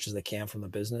extracting as much as they can from the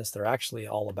business. They're actually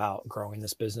all about growing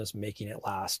this business, making it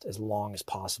last as long as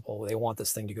possible. They want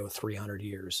this thing to go 300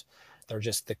 years. They're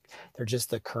just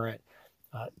the current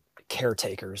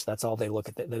caretakers. That's all they look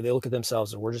at. They look at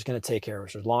themselves as, we're just going to take care of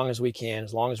it as long as we can.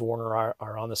 As long as Warner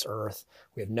are on this earth,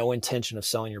 we have no intention of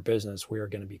selling your business. We are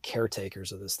going to be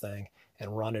caretakers of this thing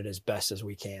and run it as best as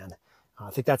we can. I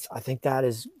think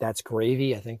that's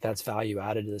gravy. I think that's value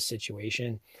added to the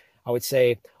situation. I would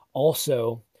say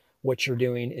also what you're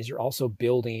doing is you're also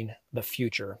building the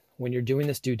future. When you're doing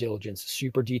this due diligence,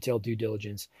 super detailed due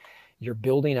diligence, you're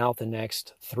building out the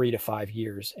next 3 to 5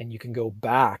 years, and you can go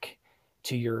back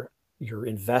to your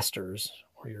investors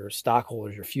or your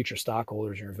stockholders, your future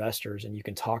stockholders, your investors, and you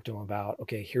can talk to them about,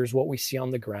 okay, here's what we see on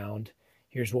the ground.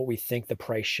 Here's what we think the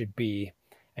price should be.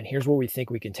 And here's where we think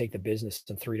we can take the business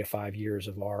in 3 to 5 years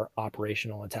of our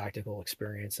operational and tactical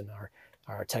experience and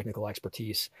our technical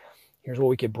expertise. Here's what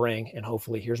we could bring, and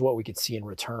hopefully here's what we could see in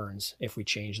returns if we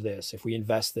change this, if we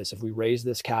invest this, if we raise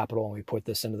this capital and we put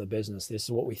this into the business. This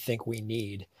is what we think we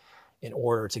need in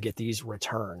order to get these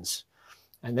returns.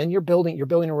 And then you're building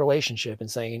a relationship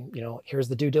and saying, here's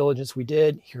the due diligence we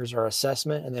did, here's our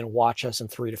assessment, and then watch us in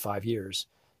 3 to 5 years.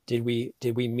 Did we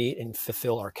meet and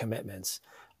fulfill our commitments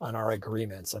on our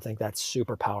agreements? I think that's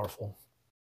super powerful.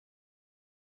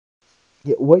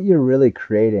 Yeah, what you're really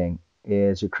creating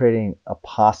is you're creating a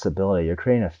possibility, you're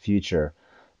creating a future,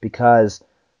 because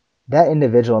that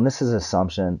individual, and this is an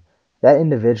assumption, That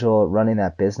individual running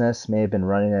that business may have been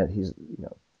running it, he's,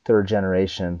 third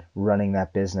generation running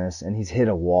that business, and he's hit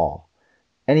a wall.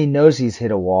 And he knows he's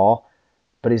hit a wall,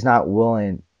 but he's not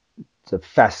willing to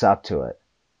fess up to it.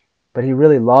 But he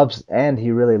really loves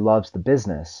the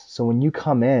business. So when you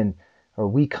come in, or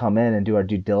we come in and do our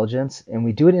due diligence, and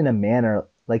we do it in a manner,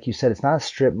 like you said, it's not a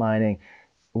strip mining.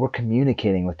 We're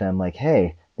communicating with them like,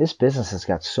 hey, this business has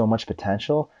got so much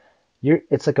potential.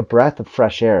 It's like a breath of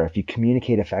fresh air. If you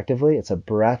communicate effectively, it's a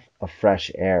breath of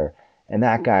fresh air. And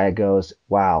that guy goes,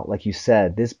 wow, like you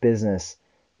said, this business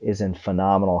is in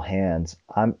phenomenal hands.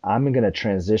 I'm going to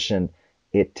transition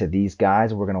it to these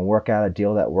guys. We're going to work out a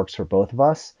deal that works for both of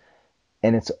us.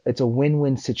 And it's a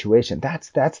win-win situation. That's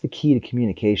the key to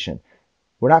communication.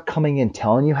 We're not coming in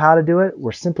telling you how to do it.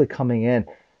 We're simply coming in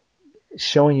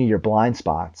showing you your blind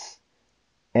spots.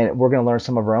 And we're going to learn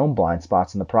some of our own blind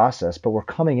spots in the process, but we're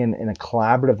coming in a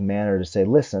collaborative manner to say,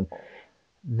 listen,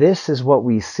 this is what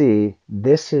we see.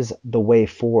 This is the way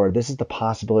forward. This is the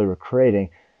possibility we're creating.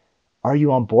 Are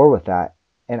you on board with that?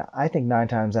 And I think 9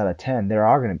 times out of 10, they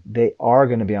are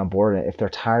going to be on board if they're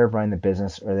tired of running the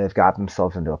business or they've got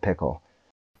themselves into a pickle.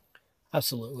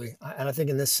 Absolutely. And I think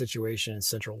in this situation in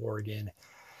Central Oregon,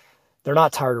 they're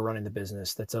not tired of running the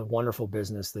business. That's a wonderful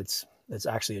business. That's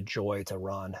actually a joy to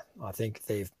run. I think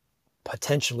they've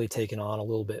potentially taken on a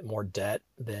little bit more debt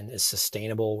than is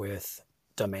sustainable with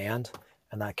demand,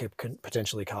 and that could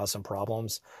potentially cause some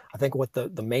problems. I think what the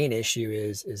main issue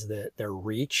is that their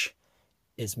reach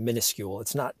is minuscule.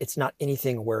 It's not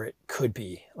anything where it could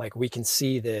be. Like, we can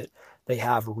see that they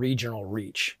have regional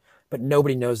reach, but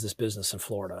nobody knows this business in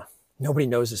Florida. Nobody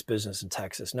knows this business in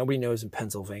Texas. Nobody knows in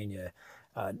Pennsylvania.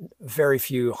 Very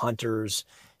few hunters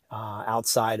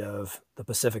outside of the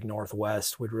Pacific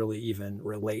Northwest would really even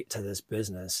relate to this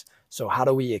business. So how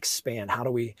do we expand? How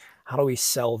do we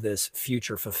sell this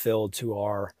future fulfilled to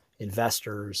our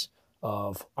investors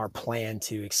of our plan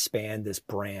to expand this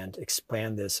brand,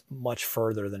 expand this much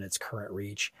further than its current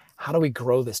reach? How do we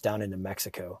grow this down into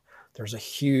Mexico? There's a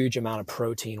huge amount of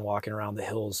protein walking around the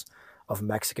hills of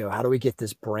Mexico. How do we get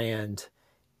this brand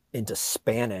into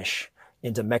Spanish,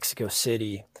 into Mexico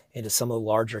City, into some of the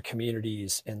larger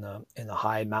communities in the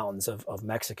high mountains of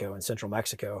Mexico and central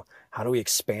Mexico? How do we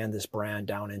expand this brand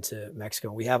down into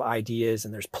Mexico? We have ideas,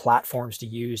 and there's platforms to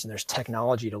use, and there's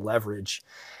technology to leverage,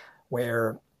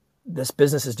 where this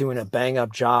business is doing a bang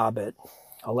up job at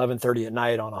 11:30 at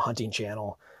night on a hunting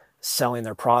channel selling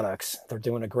their products.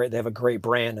 They have a great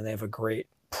brand and they have a great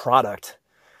product,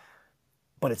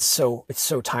 but it's so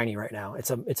tiny right now.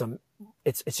 It's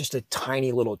just a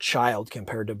tiny little child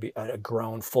compared to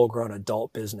a full grown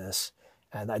adult business.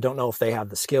 And I don't know if they have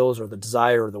the skills or the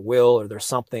desire or the will, or there's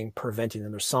something preventing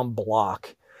them. There's some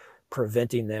block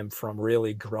preventing them from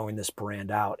really growing this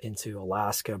brand out into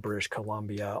Alaska, British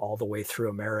Columbia, all the way through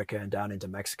America and down into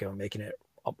Mexico, and making it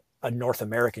a North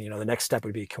American. The next step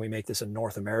would be, can we make this a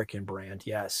North American brand?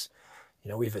 Yes.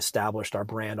 We've established our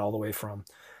brand all the way from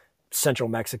central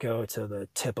Mexico to the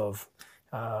tip of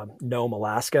Nome,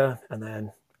 Alaska. And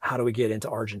then how do we get into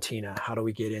Argentina? How do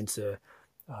we get into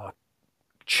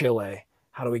Chile?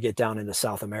 How do we get down into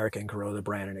South America and grow the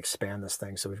brand and expand this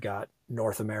thing? So we've got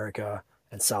North America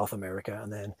and South America.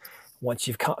 And then once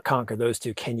you've conquered those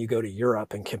two, can you go to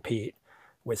Europe and compete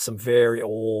with some very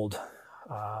old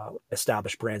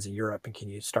established brands in Europe? And can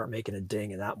you start making a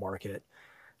ding in that market?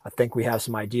 I think we have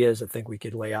some ideas. I think we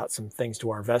could lay out some things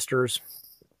to our investors.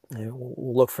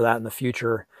 We'll look for that in the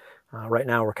future. Right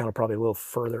now, we're kind of probably a little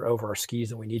further over our skis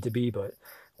than we need to be, but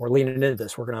we're leaning into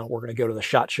this. We're gonna go to the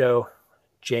SHOT Show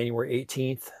January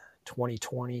 18th,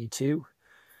 2022.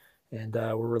 And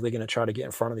we're really going to try to get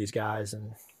in front of these guys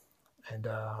and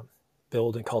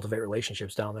build and cultivate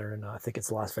relationships down there. And I think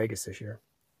it's Las Vegas this year.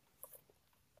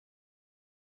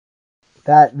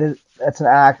 It's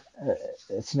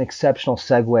an exceptional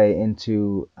segue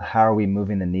into how are we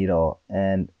moving the needle.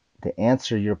 And to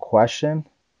answer your question,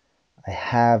 I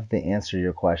have the answer to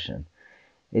your question.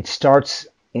 It starts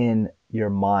in your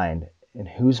mind. In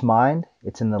whose mind?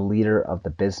 It's in the leader of the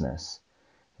business.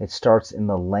 It starts in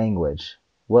the language.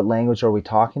 What language are we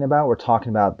talking about? We're talking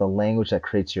about the language that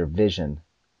creates your vision,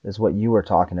 is what you were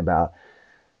talking about.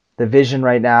 The vision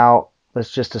right now,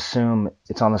 let's just assume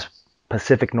it's on the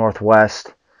Pacific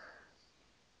Northwest.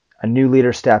 A new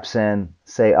leader steps in,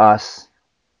 say us.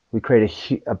 We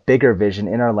create a bigger vision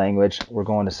in our language. We're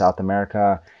going to South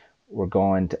America. We're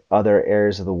going to other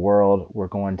areas of the world. We're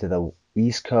going to the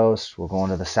East Coast. We're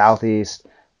going to the Southeast.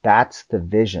 That's the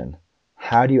vision.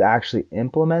 How do you actually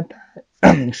implement that?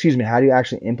 Excuse me. How do you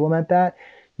actually implement that?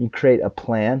 You create a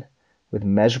plan with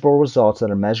measurable results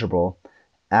that are measurable,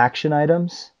 action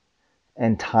items,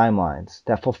 and timelines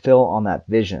that fulfill on that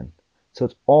vision. So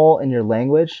it's all in your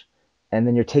language, and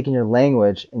then you're taking your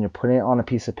language and you're putting it on a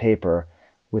piece of paper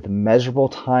with measurable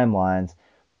timelines,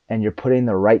 and you're putting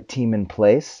the right team in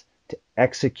place to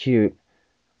execute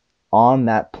on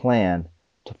that plan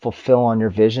to fulfill on your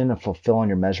vision and fulfill on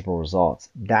your measurable results.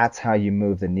 That's how you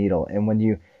move the needle. And when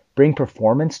you bring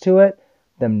performance to it,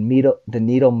 the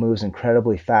needle moves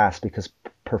incredibly fast because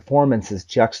performance is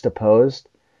juxtaposed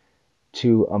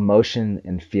to emotion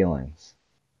and feelings.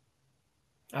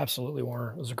 Absolutely,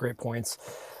 Warner. Those are great points.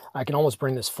 I can almost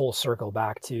bring this full circle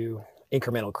back to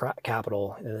incremental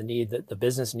capital and the need that the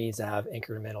business needs to have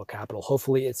incremental capital.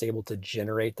 Hopefully, it's able to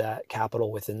generate that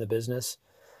capital within the business.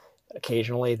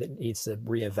 Occasionally, that needs to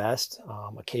reinvest.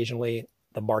 Occasionally,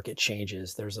 the market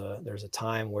changes. There's a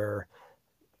time where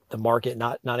the market,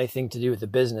 not anything to do with the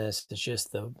business, it's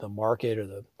just the market or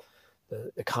the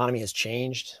economy has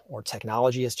changed or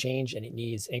technology has changed and it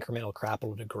needs incremental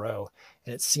capital to grow.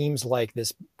 And it seems like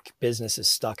this business is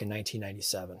stuck in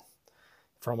 1997.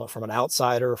 From an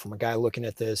outsider, from a guy looking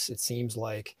at this, it seems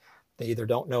like they either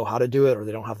don't know how to do it or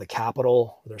they don't have the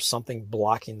capital. Or there's something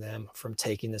blocking them from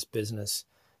taking this business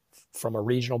from a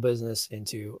regional business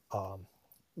into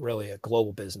really a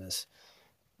global business.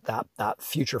 That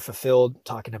future fulfilled,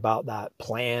 talking about that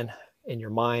plan in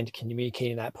your mind,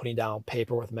 communicating that, putting down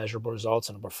paper with measurable results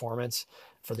and performance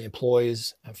for the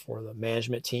employees and for the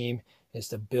management team is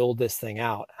to build this thing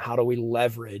out. How do we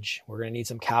leverage? We're going to need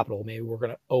some capital. Maybe we're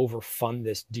going to overfund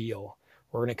this deal.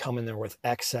 We're going to come in there with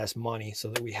excess money so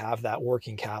that we have that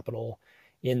working capital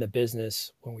in the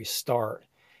business when we start.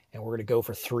 And we're going to go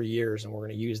for 3 years and we're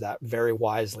going to use that very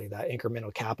wisely, that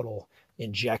incremental capital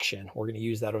injection. We're going to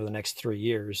use that over the next 3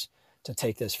 years to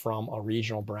take this from a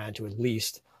regional brand to at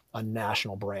least a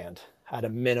national brand. At a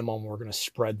minimum, we're going to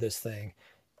spread this thing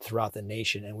throughout the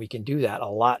nation. And we can do that a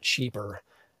lot cheaper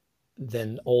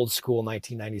than old school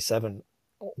 1997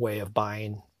 way of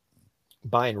buying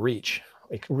reach,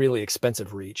 like really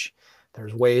expensive reach.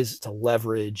 There's ways to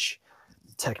leverage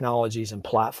technologies and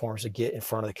platforms to get in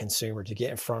front of the consumer, to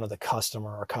get in front of the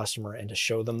customer, and to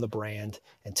show them the brand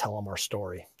and tell them our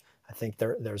story. I think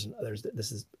there's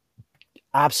this is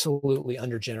absolutely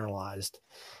undergeneralized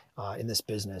in this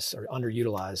business, or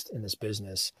underutilized in this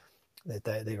business, that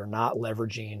they are not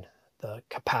leveraging the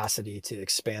capacity to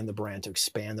expand the brand, to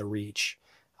expand the reach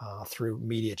through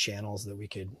media channels that we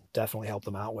could definitely help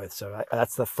them out with. So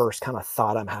that's the first kind of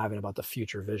thought I'm having about the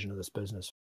future vision of this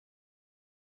business.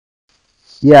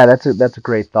 Yeah, that's a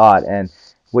great thought. And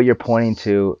what you're pointing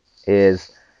to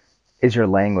is your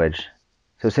language.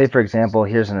 So say for example,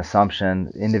 here's an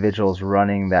assumption, individuals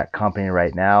running that company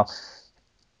right now,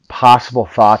 possible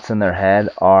thoughts in their head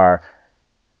are,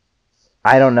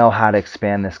 I don't know how to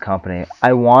expand this company.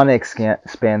 I want to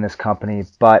expand this company,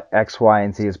 but X, Y,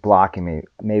 and Z is blocking me.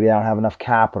 Maybe I don't have enough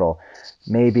capital.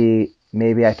 Maybe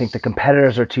I think the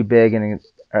competitors are too big and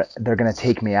they're going to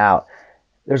take me out.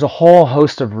 There's a whole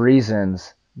host of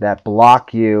reasons that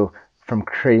block you from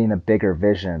creating a bigger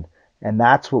vision. And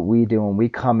that's what we do when we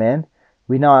come in.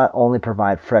 We not only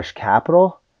provide fresh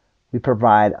capital, we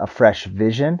provide a fresh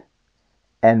vision.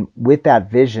 And with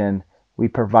that vision, we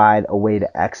provide a way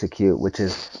to execute, which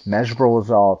is measurable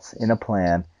results in a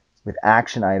plan with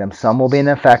action items. Some will be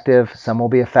ineffective, some will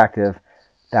be effective.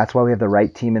 That's why we have the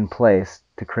right team in place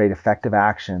to create effective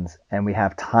actions, and we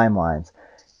have timelines.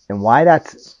 And why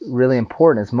that's really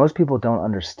important is most people don't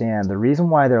understand the reason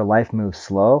why their life moves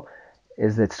slow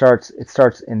is that it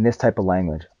starts in this type of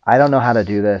language. I don't know how to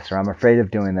do this, or I'm afraid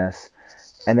of doing this.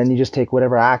 And then you just take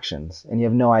whatever actions and you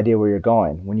have no idea where you're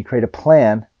going. When you create a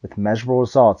plan with measurable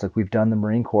results, like we've done in the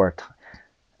Marine Corps,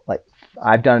 like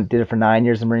did it for 9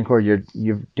 years in the Marine Corps, you're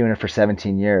doing it for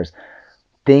 17 years.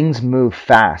 Things move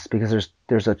fast because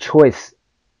there's a choice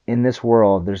in this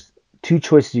world. There's two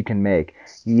choices you can make.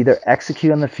 You either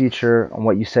execute on the future on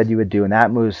what you said you would do, and that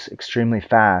moves extremely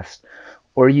fast,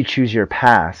 or you choose your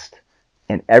past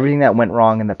and everything that went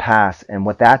wrong in the past. And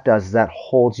what that does is that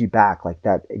holds you back, like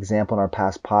that example in our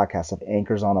past podcast of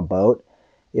anchors on a boat.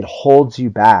 It holds you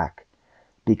back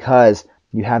because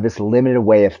you have this limited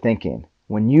way of thinking.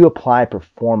 When you apply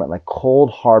performance, like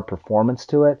cold, hard performance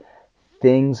to it,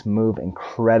 things move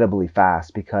incredibly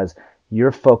fast because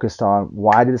you're focused on,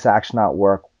 why did this action not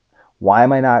work? Why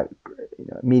am I not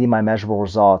meeting my measurable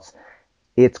results?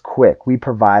 It's quick. We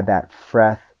provide that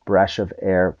fresh breath of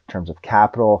air in terms of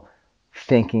capital,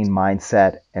 thinking,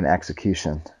 mindset, and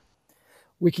execution.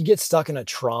 We can get stuck in a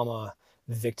trauma,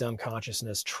 victim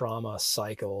consciousness, trauma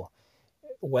cycle,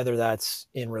 whether that's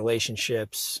in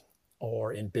relationships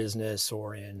or in business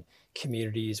or in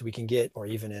communities. We can get, or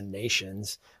even in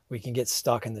nations, we can get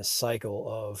stuck in this cycle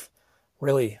of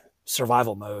really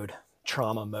survival mode,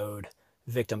 trauma mode,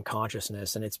 victim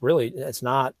consciousness. And it's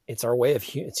our way of,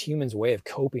 it's humans' way of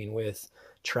coping with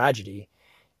tragedy,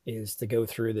 is to go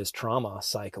through this trauma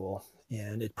cycle,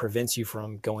 and it prevents you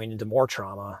from going into more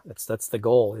trauma. That's the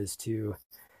goal, is to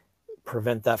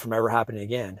prevent that from ever happening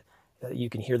again. You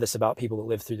can hear this about people that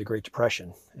lived through the Great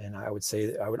Depression. And I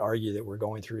would argue that we're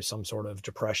going through some sort of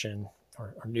depression,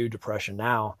 or new depression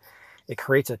now. It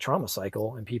creates a trauma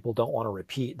cycle, and people don't want to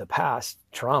repeat the past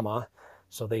trauma.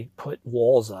 So they put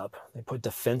walls up, they put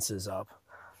defenses up,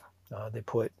 they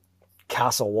put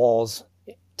castle walls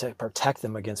to protect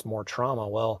them against more trauma.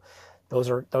 Well, those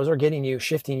are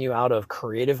shifting you out of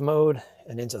creative mode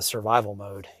and into survival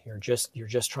mode. You're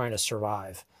just trying to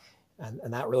survive.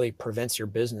 And that really prevents your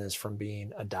business from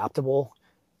being adaptable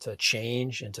to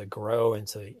change and to grow and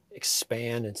to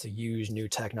expand and to use new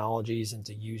technologies and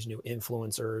to use new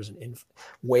influencers and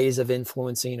ways of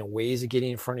influencing and ways of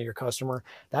getting in front of your customer.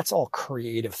 That's all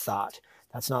creative thought.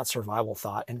 That's not survival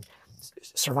thought. And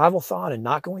survival thought and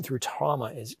not going through trauma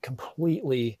is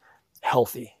completely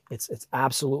healthy. It's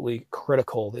absolutely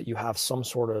critical that you have some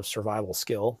sort of survival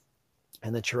skill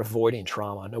and that you're avoiding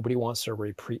trauma. Nobody wants to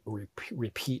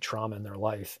repeat trauma in their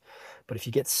life. But if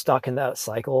you get stuck in that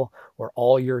cycle where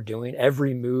all you're doing,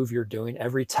 every move you're doing,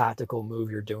 every tactical move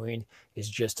you're doing is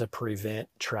just to prevent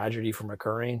tragedy from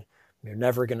occurring, you're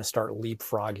never going to start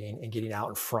leapfrogging and getting out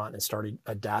in front and start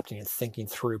adapting and thinking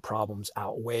through problems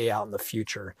way out in the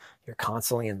future. You're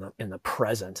constantly in the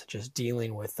present, just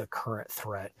dealing with the current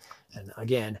threat. And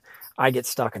again, I get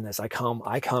stuck in this. I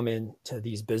come into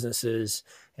these businesses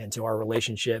and to our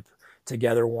relationship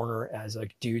together, Warner, as a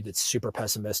dude that's super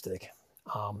pessimistic.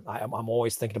 I'm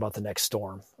always thinking about the next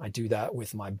storm. I do that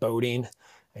with my boating.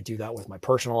 I do that with my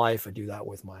personal life. I do that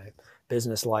with my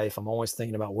business life. I'm always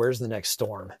thinking about, where's the next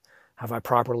storm? Have I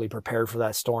properly prepared for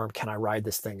that storm? Can I ride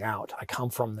this thing out? I come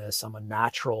from this. I'm a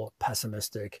natural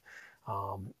pessimistic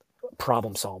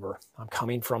problem solver. I'm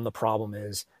coming from the problem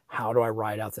is, how do I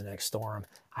ride out the next storm?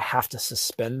 I have to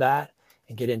suspend that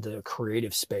and get into a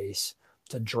creative space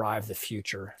to drive the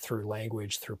future through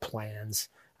language, through plans,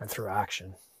 and through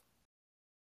action.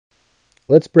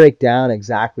 Let's break down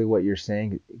exactly what you're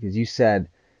saying, because you said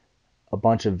a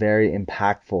bunch of very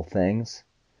impactful things.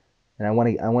 And I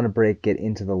want to get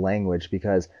into the language,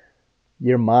 because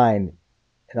your mind,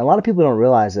 and a lot of people don't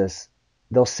realize this,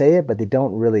 they'll say it, but they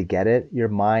don't really get it. Your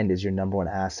mind is your number one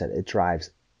asset. It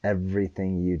drives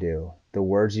everything you do. The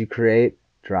words you create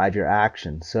drive your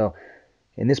action. So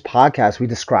in this podcast, we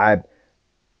describe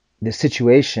the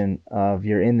situation of,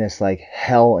 you're in this like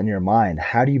hell in your mind.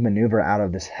 How do you maneuver out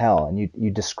of this hell? And you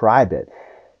describe it.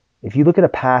 If you look at a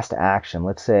past action,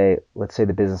 let's say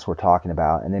the business we're talking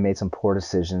about, and they made some poor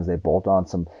decisions, they bolt on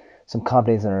some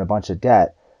companies that are in a bunch of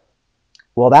debt.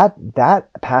 Well,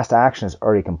 that past action is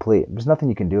already complete. There's nothing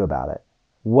you can do about it.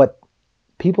 What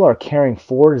people are carrying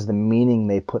forward is the meaning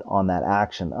they put on that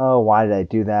action. Oh, why did I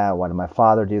do that? Why did my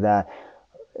father do that?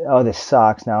 Oh, this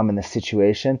sucks. Now I'm in this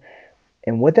situation.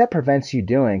 And what that prevents you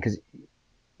doing, because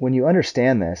when you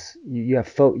understand this, you're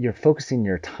focusing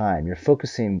your time.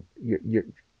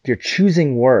 You're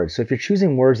choosing words. So if you're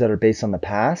choosing words that are based on the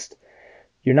past,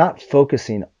 you're not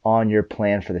focusing on your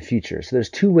plan for the future. So there's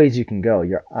two ways you can go.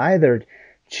 You're either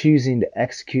choosing to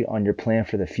execute on your plan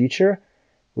for the future,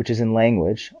 which is in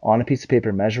language, on a piece of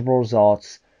paper, measurable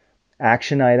results,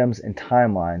 action items, and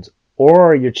timelines,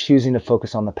 or you're choosing to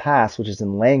focus on the past, which is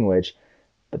in language.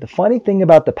 But the funny thing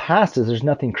about the past is there's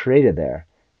nothing created there.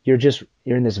 You're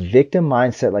in this victim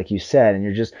mindset, like you said, and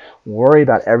you're just worried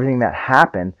about everything that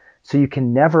happened. So you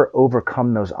can never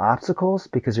overcome those obstacles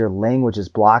because your language is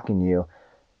blocking you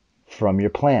from your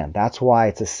plan. That's why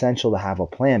it's essential to have a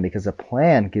plan, because a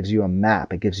plan gives you a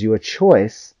map. It gives you a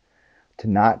choice to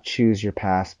not choose your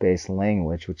past-based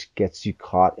language, which gets you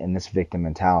caught in this victim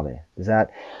mentality. Is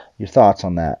that your thoughts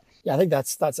on that? Yeah, I think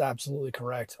that's absolutely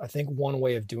correct. I think one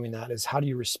way of doing that is, how do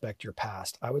you respect your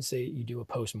past? I would say you do a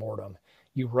post-mortem.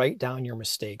 You write down your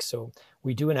mistakes. So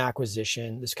we do an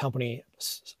acquisition. This company,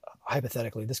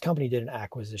 hypothetically, this company did an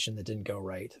acquisition that didn't go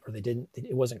right, or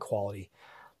it wasn't quality.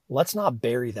 Let's not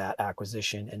bury that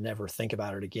acquisition and never think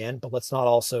about it again, but let's not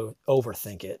also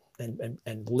overthink it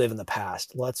and live in the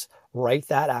past. Let's write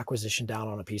that acquisition down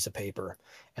on a piece of paper.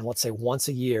 And let's say once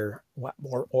a year,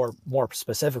 or more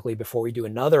specifically, before we do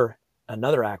another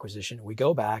acquisition, we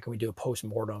go back and we do a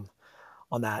post-mortem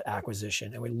on that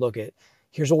acquisition. And we look at,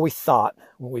 here's what we thought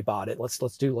when we bought it. Let's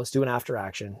do an after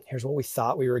action. Here's what we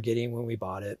thought we were getting when we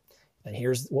bought it. And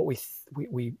here's what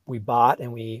we bought,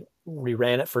 and we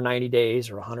ran it for 90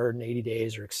 days or 180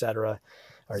 days or et cetera,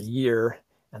 or a year.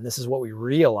 And this is what we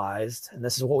realized. And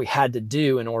this is what we had to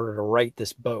do in order to right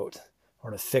this boat.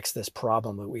 or to fix this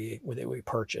problem that we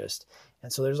purchased.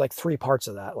 And so there's like three parts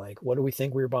of that. Like, what do we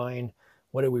think we were buying?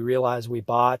 What did we realize we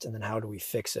bought? And then how do we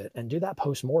fix it? And do that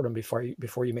post-mortem before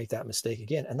you make that mistake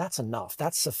again. And that's enough.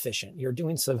 That's sufficient. You're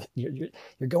doing some,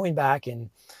 you're going back and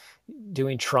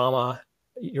doing trauma.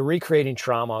 You're recreating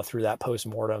trauma through that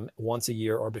post-mortem once a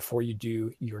year or before you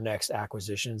do your next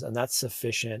acquisitions. And that's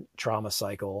sufficient trauma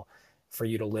cycle for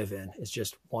you to live in. It's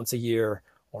just once a year,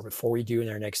 or before we do in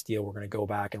our next deal, we're going to go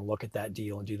back and look at that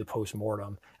deal and do the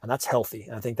post-mortem. And that's healthy.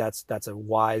 And I think that's a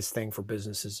wise thing for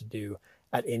businesses to do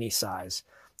at any size,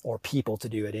 or people to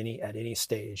do at any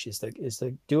stage, is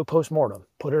to do a post-mortem,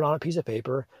 put it on a piece of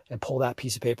paper and pull that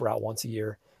piece of paper out once a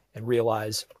year and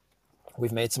realize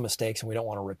we've made some mistakes and we don't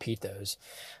want to repeat those.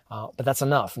 But that's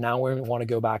enough. Now we want to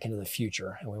go back into the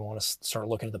future, and we want to start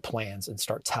looking at the plans and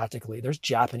start tactically. There's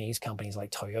Japanese companies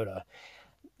like Toyota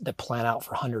that plan out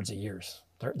for hundreds of years.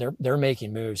 They're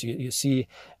making moves. You see,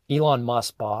 Elon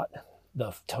Musk bought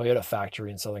the Toyota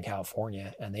factory in Southern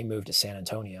California, and they moved to San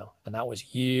Antonio, and that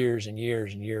was years and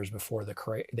years and years before the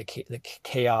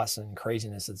chaos and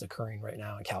craziness that's occurring right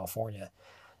now in California.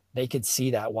 They could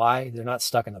see that. Why? They're not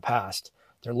stuck in the past.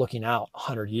 They're looking out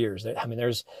 100 years. I mean,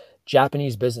 there's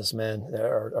Japanese businessmen that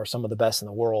are some of the best in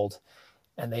the world,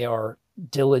 and they are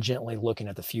diligently looking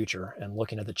at the future and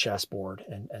looking at the chessboard,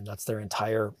 and that's their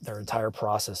entire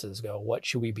processes go, what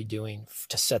should we be doing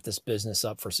to set this business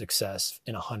up for success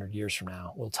in 100 years from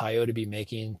now? Will Toyota be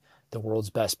making the world's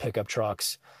best pickup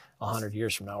trucks 100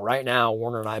 years from now? Right now,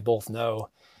 Warner and I both know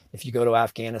if you go to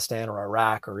Afghanistan or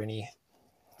Iraq or any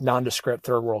nondescript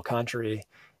third world country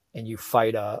and you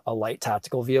fight a light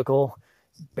tactical vehicle,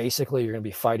 basically you're going to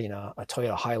be fighting a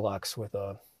Toyota Hilux with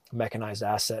a mechanized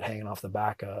asset hanging off the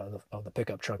back of the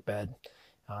pickup truck bed.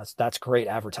 That's great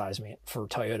advertisement for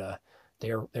Toyota.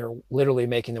 They're literally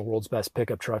making the world's best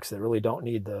pickup trucks that really don't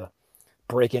need the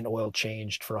break-in oil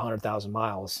changed for 100,000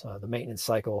 miles. The maintenance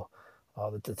cycle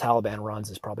that the Taliban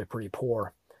runs is probably pretty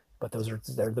poor, but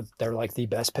they're like the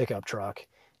best pickup truck.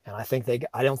 And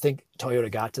I don't think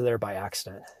Toyota got to there by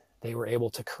accident. They were able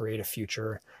to create a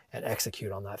future and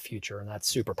execute on that future. And that's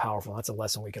super powerful. That's a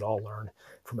lesson we could all learn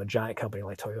from a giant company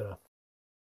like Toyota.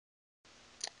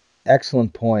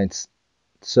 Excellent points.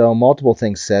 So multiple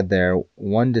things said there.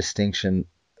 One distinction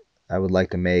I would like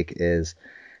to make is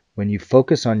when you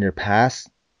focus on your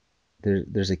past,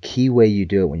 there's a key way you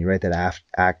do it. When you write that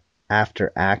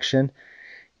after action,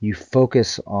 you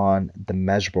focus on the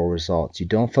measurable results. You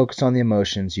don't focus on the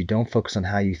emotions. You don't focus on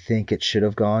how you think it should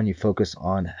have gone. You focus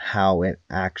on how it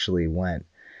actually went.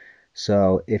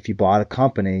 So if you bought a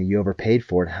company, you overpaid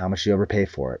for it. How much did you overpay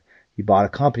for it? You bought a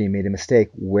company, you made a mistake.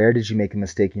 Where did you make a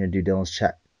mistake in your due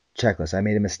diligence checklist? I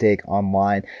made a mistake on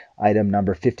line item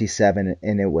number 57,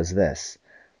 and it was this.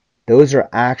 Those are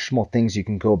actionable things you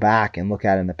can go back and look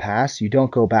at in the past. You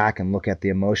don't go back and look at the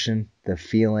emotion, the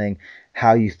feeling,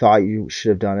 how you thought you should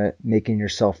have done it, making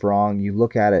yourself wrong. You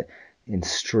look at it in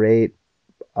straight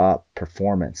up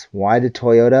performance. Why did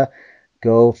Toyota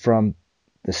go from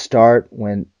the start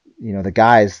when,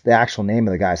 the actual name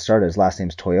of the guy started, his last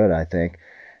name's Toyota, I think,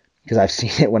 because I've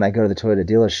seen it when I go to the Toyota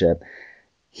dealership.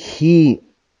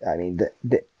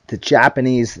 The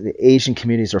Japanese, the Asian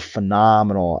communities are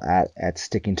phenomenal at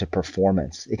sticking to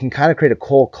performance. It can kind of create a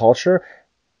cold culture.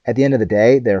 At the end of the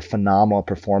day, they're phenomenal at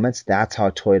performance. That's how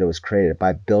Toyota was created,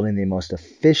 by building the most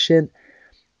efficient,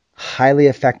 highly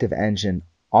effective engine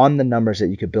on the numbers that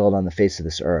you could build on the face of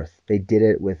this earth. They did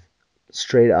it with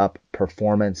straight up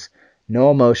performance, no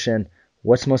emotion.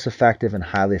 What's most effective and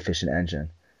highly efficient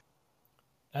engine?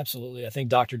 Absolutely. I think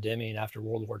Dr. Deming, after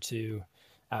World War II,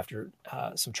 after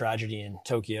some tragedy in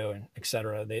Tokyo and et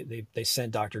cetera, they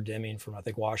sent Dr. Deming from, I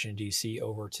think, Washington, D.C.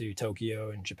 over to Tokyo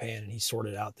and Japan, and he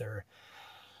sorted out their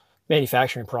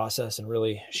manufacturing process and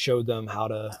really showed them how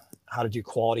to do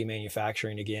quality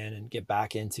manufacturing again and get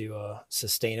back into a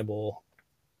sustainable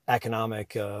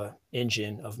economic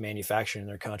engine of manufacturing in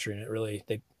their country. And it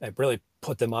really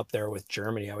put them up there with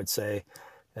Germany, I would say,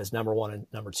 as number one and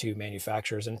number two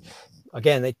manufacturers. And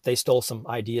again, they stole some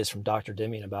ideas from Dr.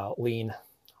 Deming about lean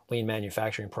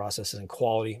manufacturing processes and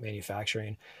quality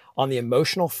manufacturing. On the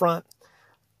emotional front,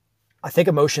 I think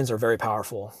emotions are very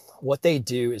powerful. What they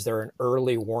do is they're an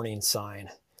early warning sign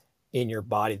in your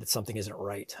body that something isn't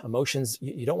right. Emotions,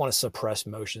 you don't want to suppress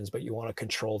emotions, but you want to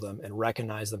control them and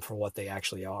recognize them for what they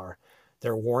actually are.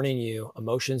 They're warning you,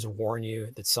 emotions warn you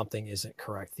that something isn't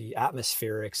correct. The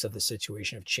atmospherics of the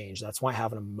situation have changed. That's why I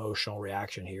have an emotional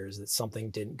reaction here, is that something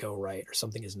didn't go right or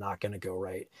something is not going to go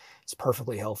right. It's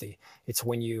perfectly healthy. It's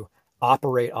when you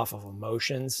operate off of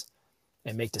emotions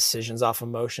and make decisions off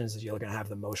emotions that you're going to have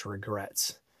the most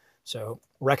regrets. So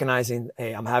recognizing,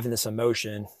 hey, I'm having this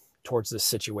emotion, towards this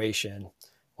situation,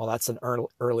 well, that's an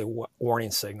early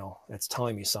warning signal. It's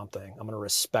telling me something. I'm going to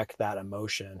respect that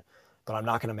emotion, but I'm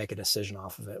not going to make a decision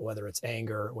off of it, whether it's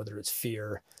anger, whether it's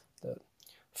fear, the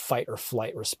fight or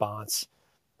flight response.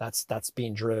 That's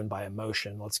being driven by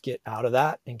emotion. Let's get out of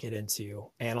that and get into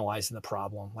analyzing the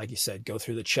problem. Like you said, go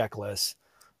through the checklist,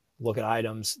 look at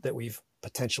items that we've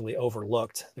potentially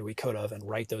overlooked that we could have, and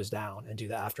write those down and do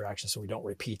the after action so we don't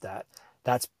repeat that.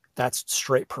 That's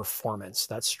straight performance.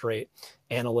 That's straight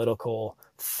analytical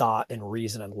thought and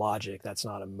reason and logic. That's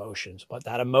not emotions. But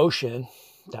that emotion,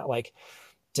 that like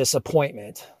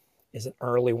disappointment, is an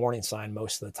early warning sign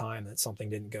most of the time that something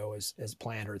didn't go as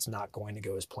planned, or it's not going to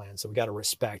go as planned. So we got to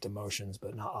respect emotions,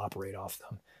 but not operate off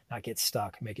them, not get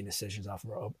stuck making decisions off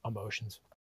of our emotions.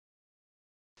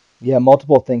 Yeah,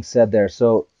 multiple things said there.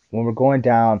 So when we're going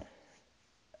down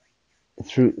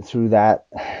through that,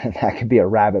 that could be a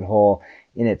rabbit hole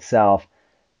in itself.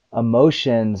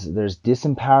 Emotions, there's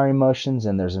disempowering emotions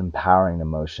and there's empowering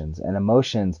emotions. And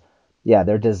emotions, yeah,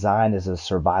 they're designed as a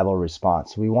survival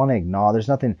response. We want to acknowledge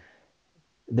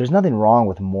there's nothing wrong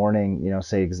with mourning,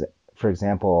 say for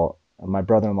example, my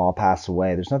brother-in-law passed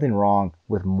away. There's nothing wrong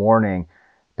with mourning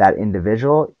that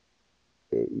individual.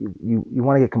 You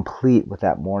want to get complete with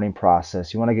that mourning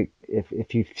process. You want to get,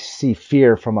 if you see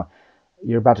fear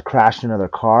you're about to crash into another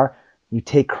car, you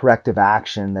take corrective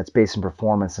action that's based on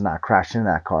performance and not crash into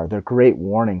that car. They're great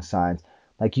warning signs.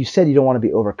 Like you said, you don't want to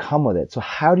be overcome with it. So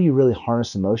how do you really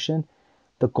harness emotion?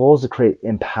 The goal is to create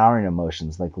empowering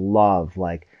emotions like love,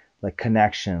 like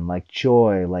connection, like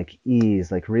joy, like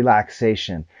ease, like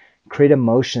relaxation. Create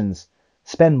emotions,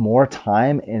 spend more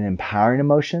time in empowering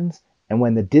emotions. And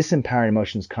when the disempowering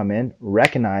emotions come in,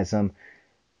 recognize them,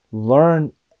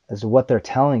 learn as to what they're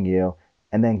telling you,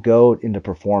 and then go into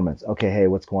performance. Okay, hey,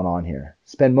 what's going on here?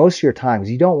 Spend most of your time,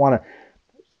 because you don't want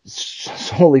to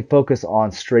solely focus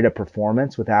on straight up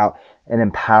performance without an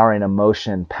empowering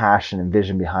emotion, passion, and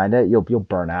vision behind it. You'll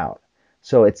burn out.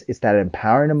 So it's that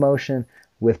empowering emotion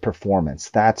with performance.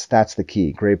 That's the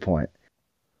key. Great point.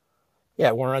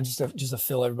 Yeah, we're not just to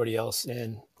fill everybody else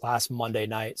in. Last Monday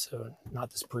night, so not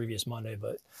this previous Monday,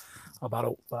 but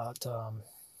about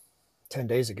 10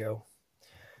 days ago,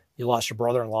 you lost your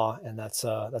brother-in-law, and that's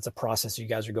a process you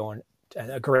guys are going.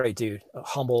 And a great dude, a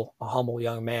humble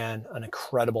young man, an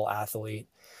incredible athlete,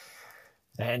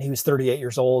 and he was 38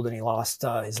 years old, and he lost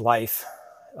his life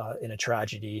in a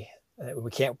tragedy.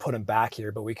 We can't put him back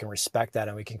here, but we can respect that,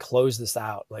 and we can close this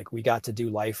out. Like, we got to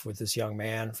do life with this young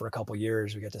man for a couple of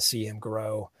years. We got to see him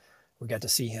grow. We got to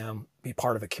see him be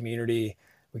part of a community.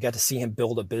 We got to see him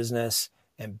build a business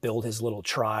and build his little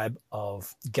tribe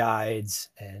of guides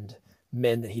and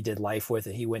men that he did life with,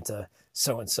 that he went to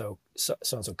so-and-so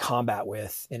combat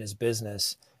with in his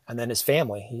business. And then his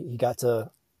family, he got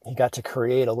to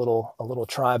create a little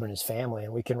tribe in his family,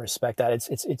 and we can respect that.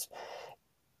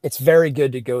 It's very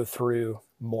good to go through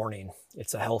mourning.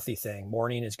 It's a healthy thing.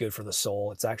 Mourning is good for the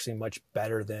soul. It's actually much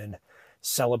better than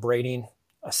celebrating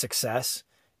a success.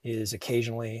 Is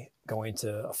occasionally going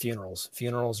to funerals.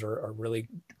 Funerals are really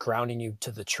grounding you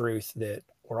to the truth that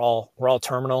we're all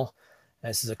terminal. And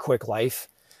this is a quick life.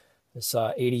 This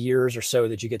 80 years or so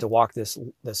that you get to walk this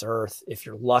earth, if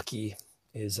you're lucky,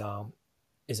 is a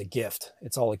gift.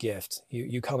 It's all a gift.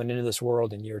 You coming into this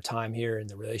world and your time here and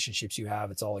the relationships you have,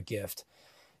 it's all a gift.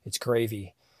 It's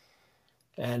gravy.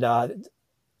 And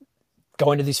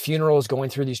going to these funerals,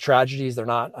 going through these tragedies, they're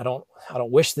not, I don't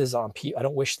wish this on people. I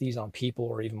don't wish these on people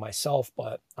or even myself,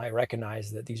 but I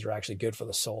recognize that these are actually good for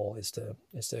the soul, is to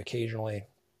occasionally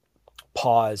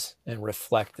pause and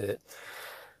reflect that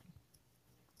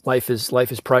life is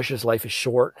precious. Life is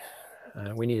short.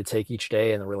 We need to take each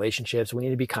day in the relationships. We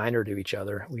need to be kinder to each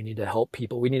other. We need to help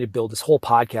people. We need to build, this whole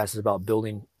podcast is about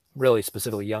building, really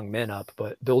specifically young men up,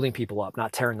 but building people up,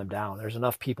 not tearing them down. There's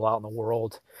enough people out in the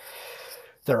world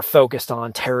that are focused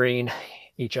on tearing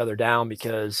each other down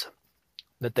because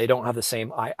that they don't have the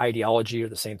same ideology or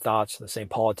the same thoughts, or the same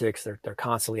politics. They're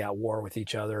constantly at war with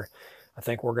each other. I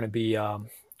think we're going to be a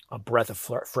breath of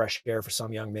fresh air for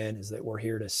some young men, is that we're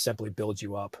here to simply build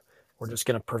you up. We're just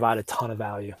going to provide a ton of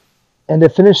value. And to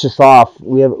finish this off,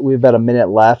 we've about a minute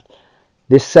left.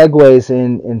 This segues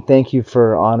in, and thank you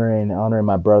for honoring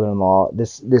my brother-in-law.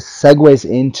 This segues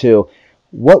into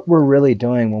what we're really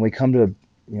doing when we come to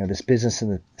this business in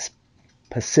the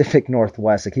Pacific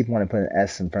Northwest. I keep wanting to put an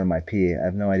S in front of my P. I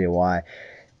have no idea why.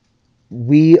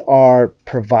 We are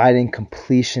providing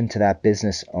completion to that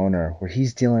business owner where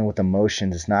he's dealing with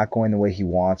emotions. It's not going the way he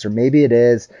wants, or maybe it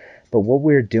is. But what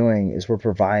we're doing is we're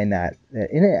providing that,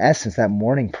 in essence, that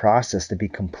mourning process to be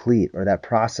complete, or that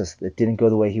process that didn't go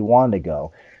the way he wanted to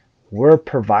go. We're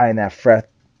providing that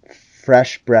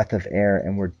fresh breath of air,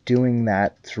 and we're doing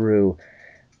that through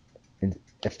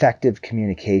effective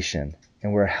communication,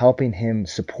 and we're helping him,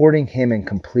 supporting him in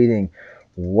completing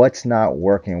what's not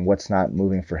working, what's not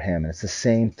moving for him. And it's the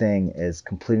same thing as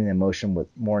completing the emotion with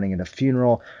mourning at a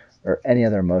funeral or any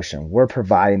other emotion. We're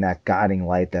providing that guiding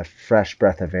light, that fresh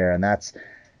breath of air, and that's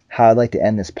how I'd like to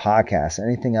end this podcast.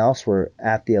 Anything else? We're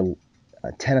at the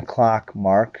 10 o'clock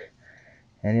mark.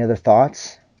 Any other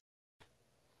thoughts?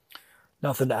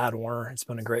 Nothing to add, Warner. It's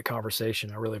been a great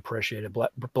conversation. I really appreciate it.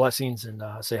 Blessings, and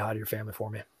say hi to your family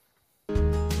for me.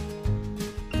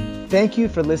 Thank you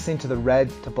for listening to the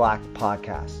Red to Black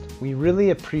podcast. We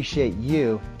really appreciate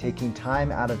you taking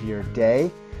time out of your day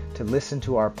to listen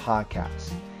to our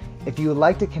podcast. If you would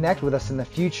like to connect with us in the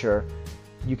future,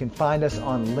 you can find us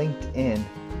on LinkedIn.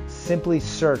 Simply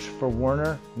search for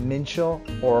Werner Minchell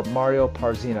or Mario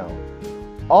Parzino.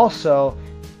 Also,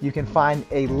 you can find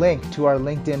a link to our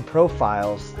LinkedIn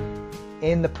profiles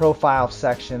in the profile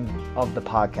section of the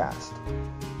podcast.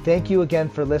 Thank you again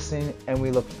for listening, and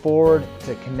we look forward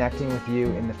to connecting with you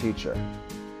in the future.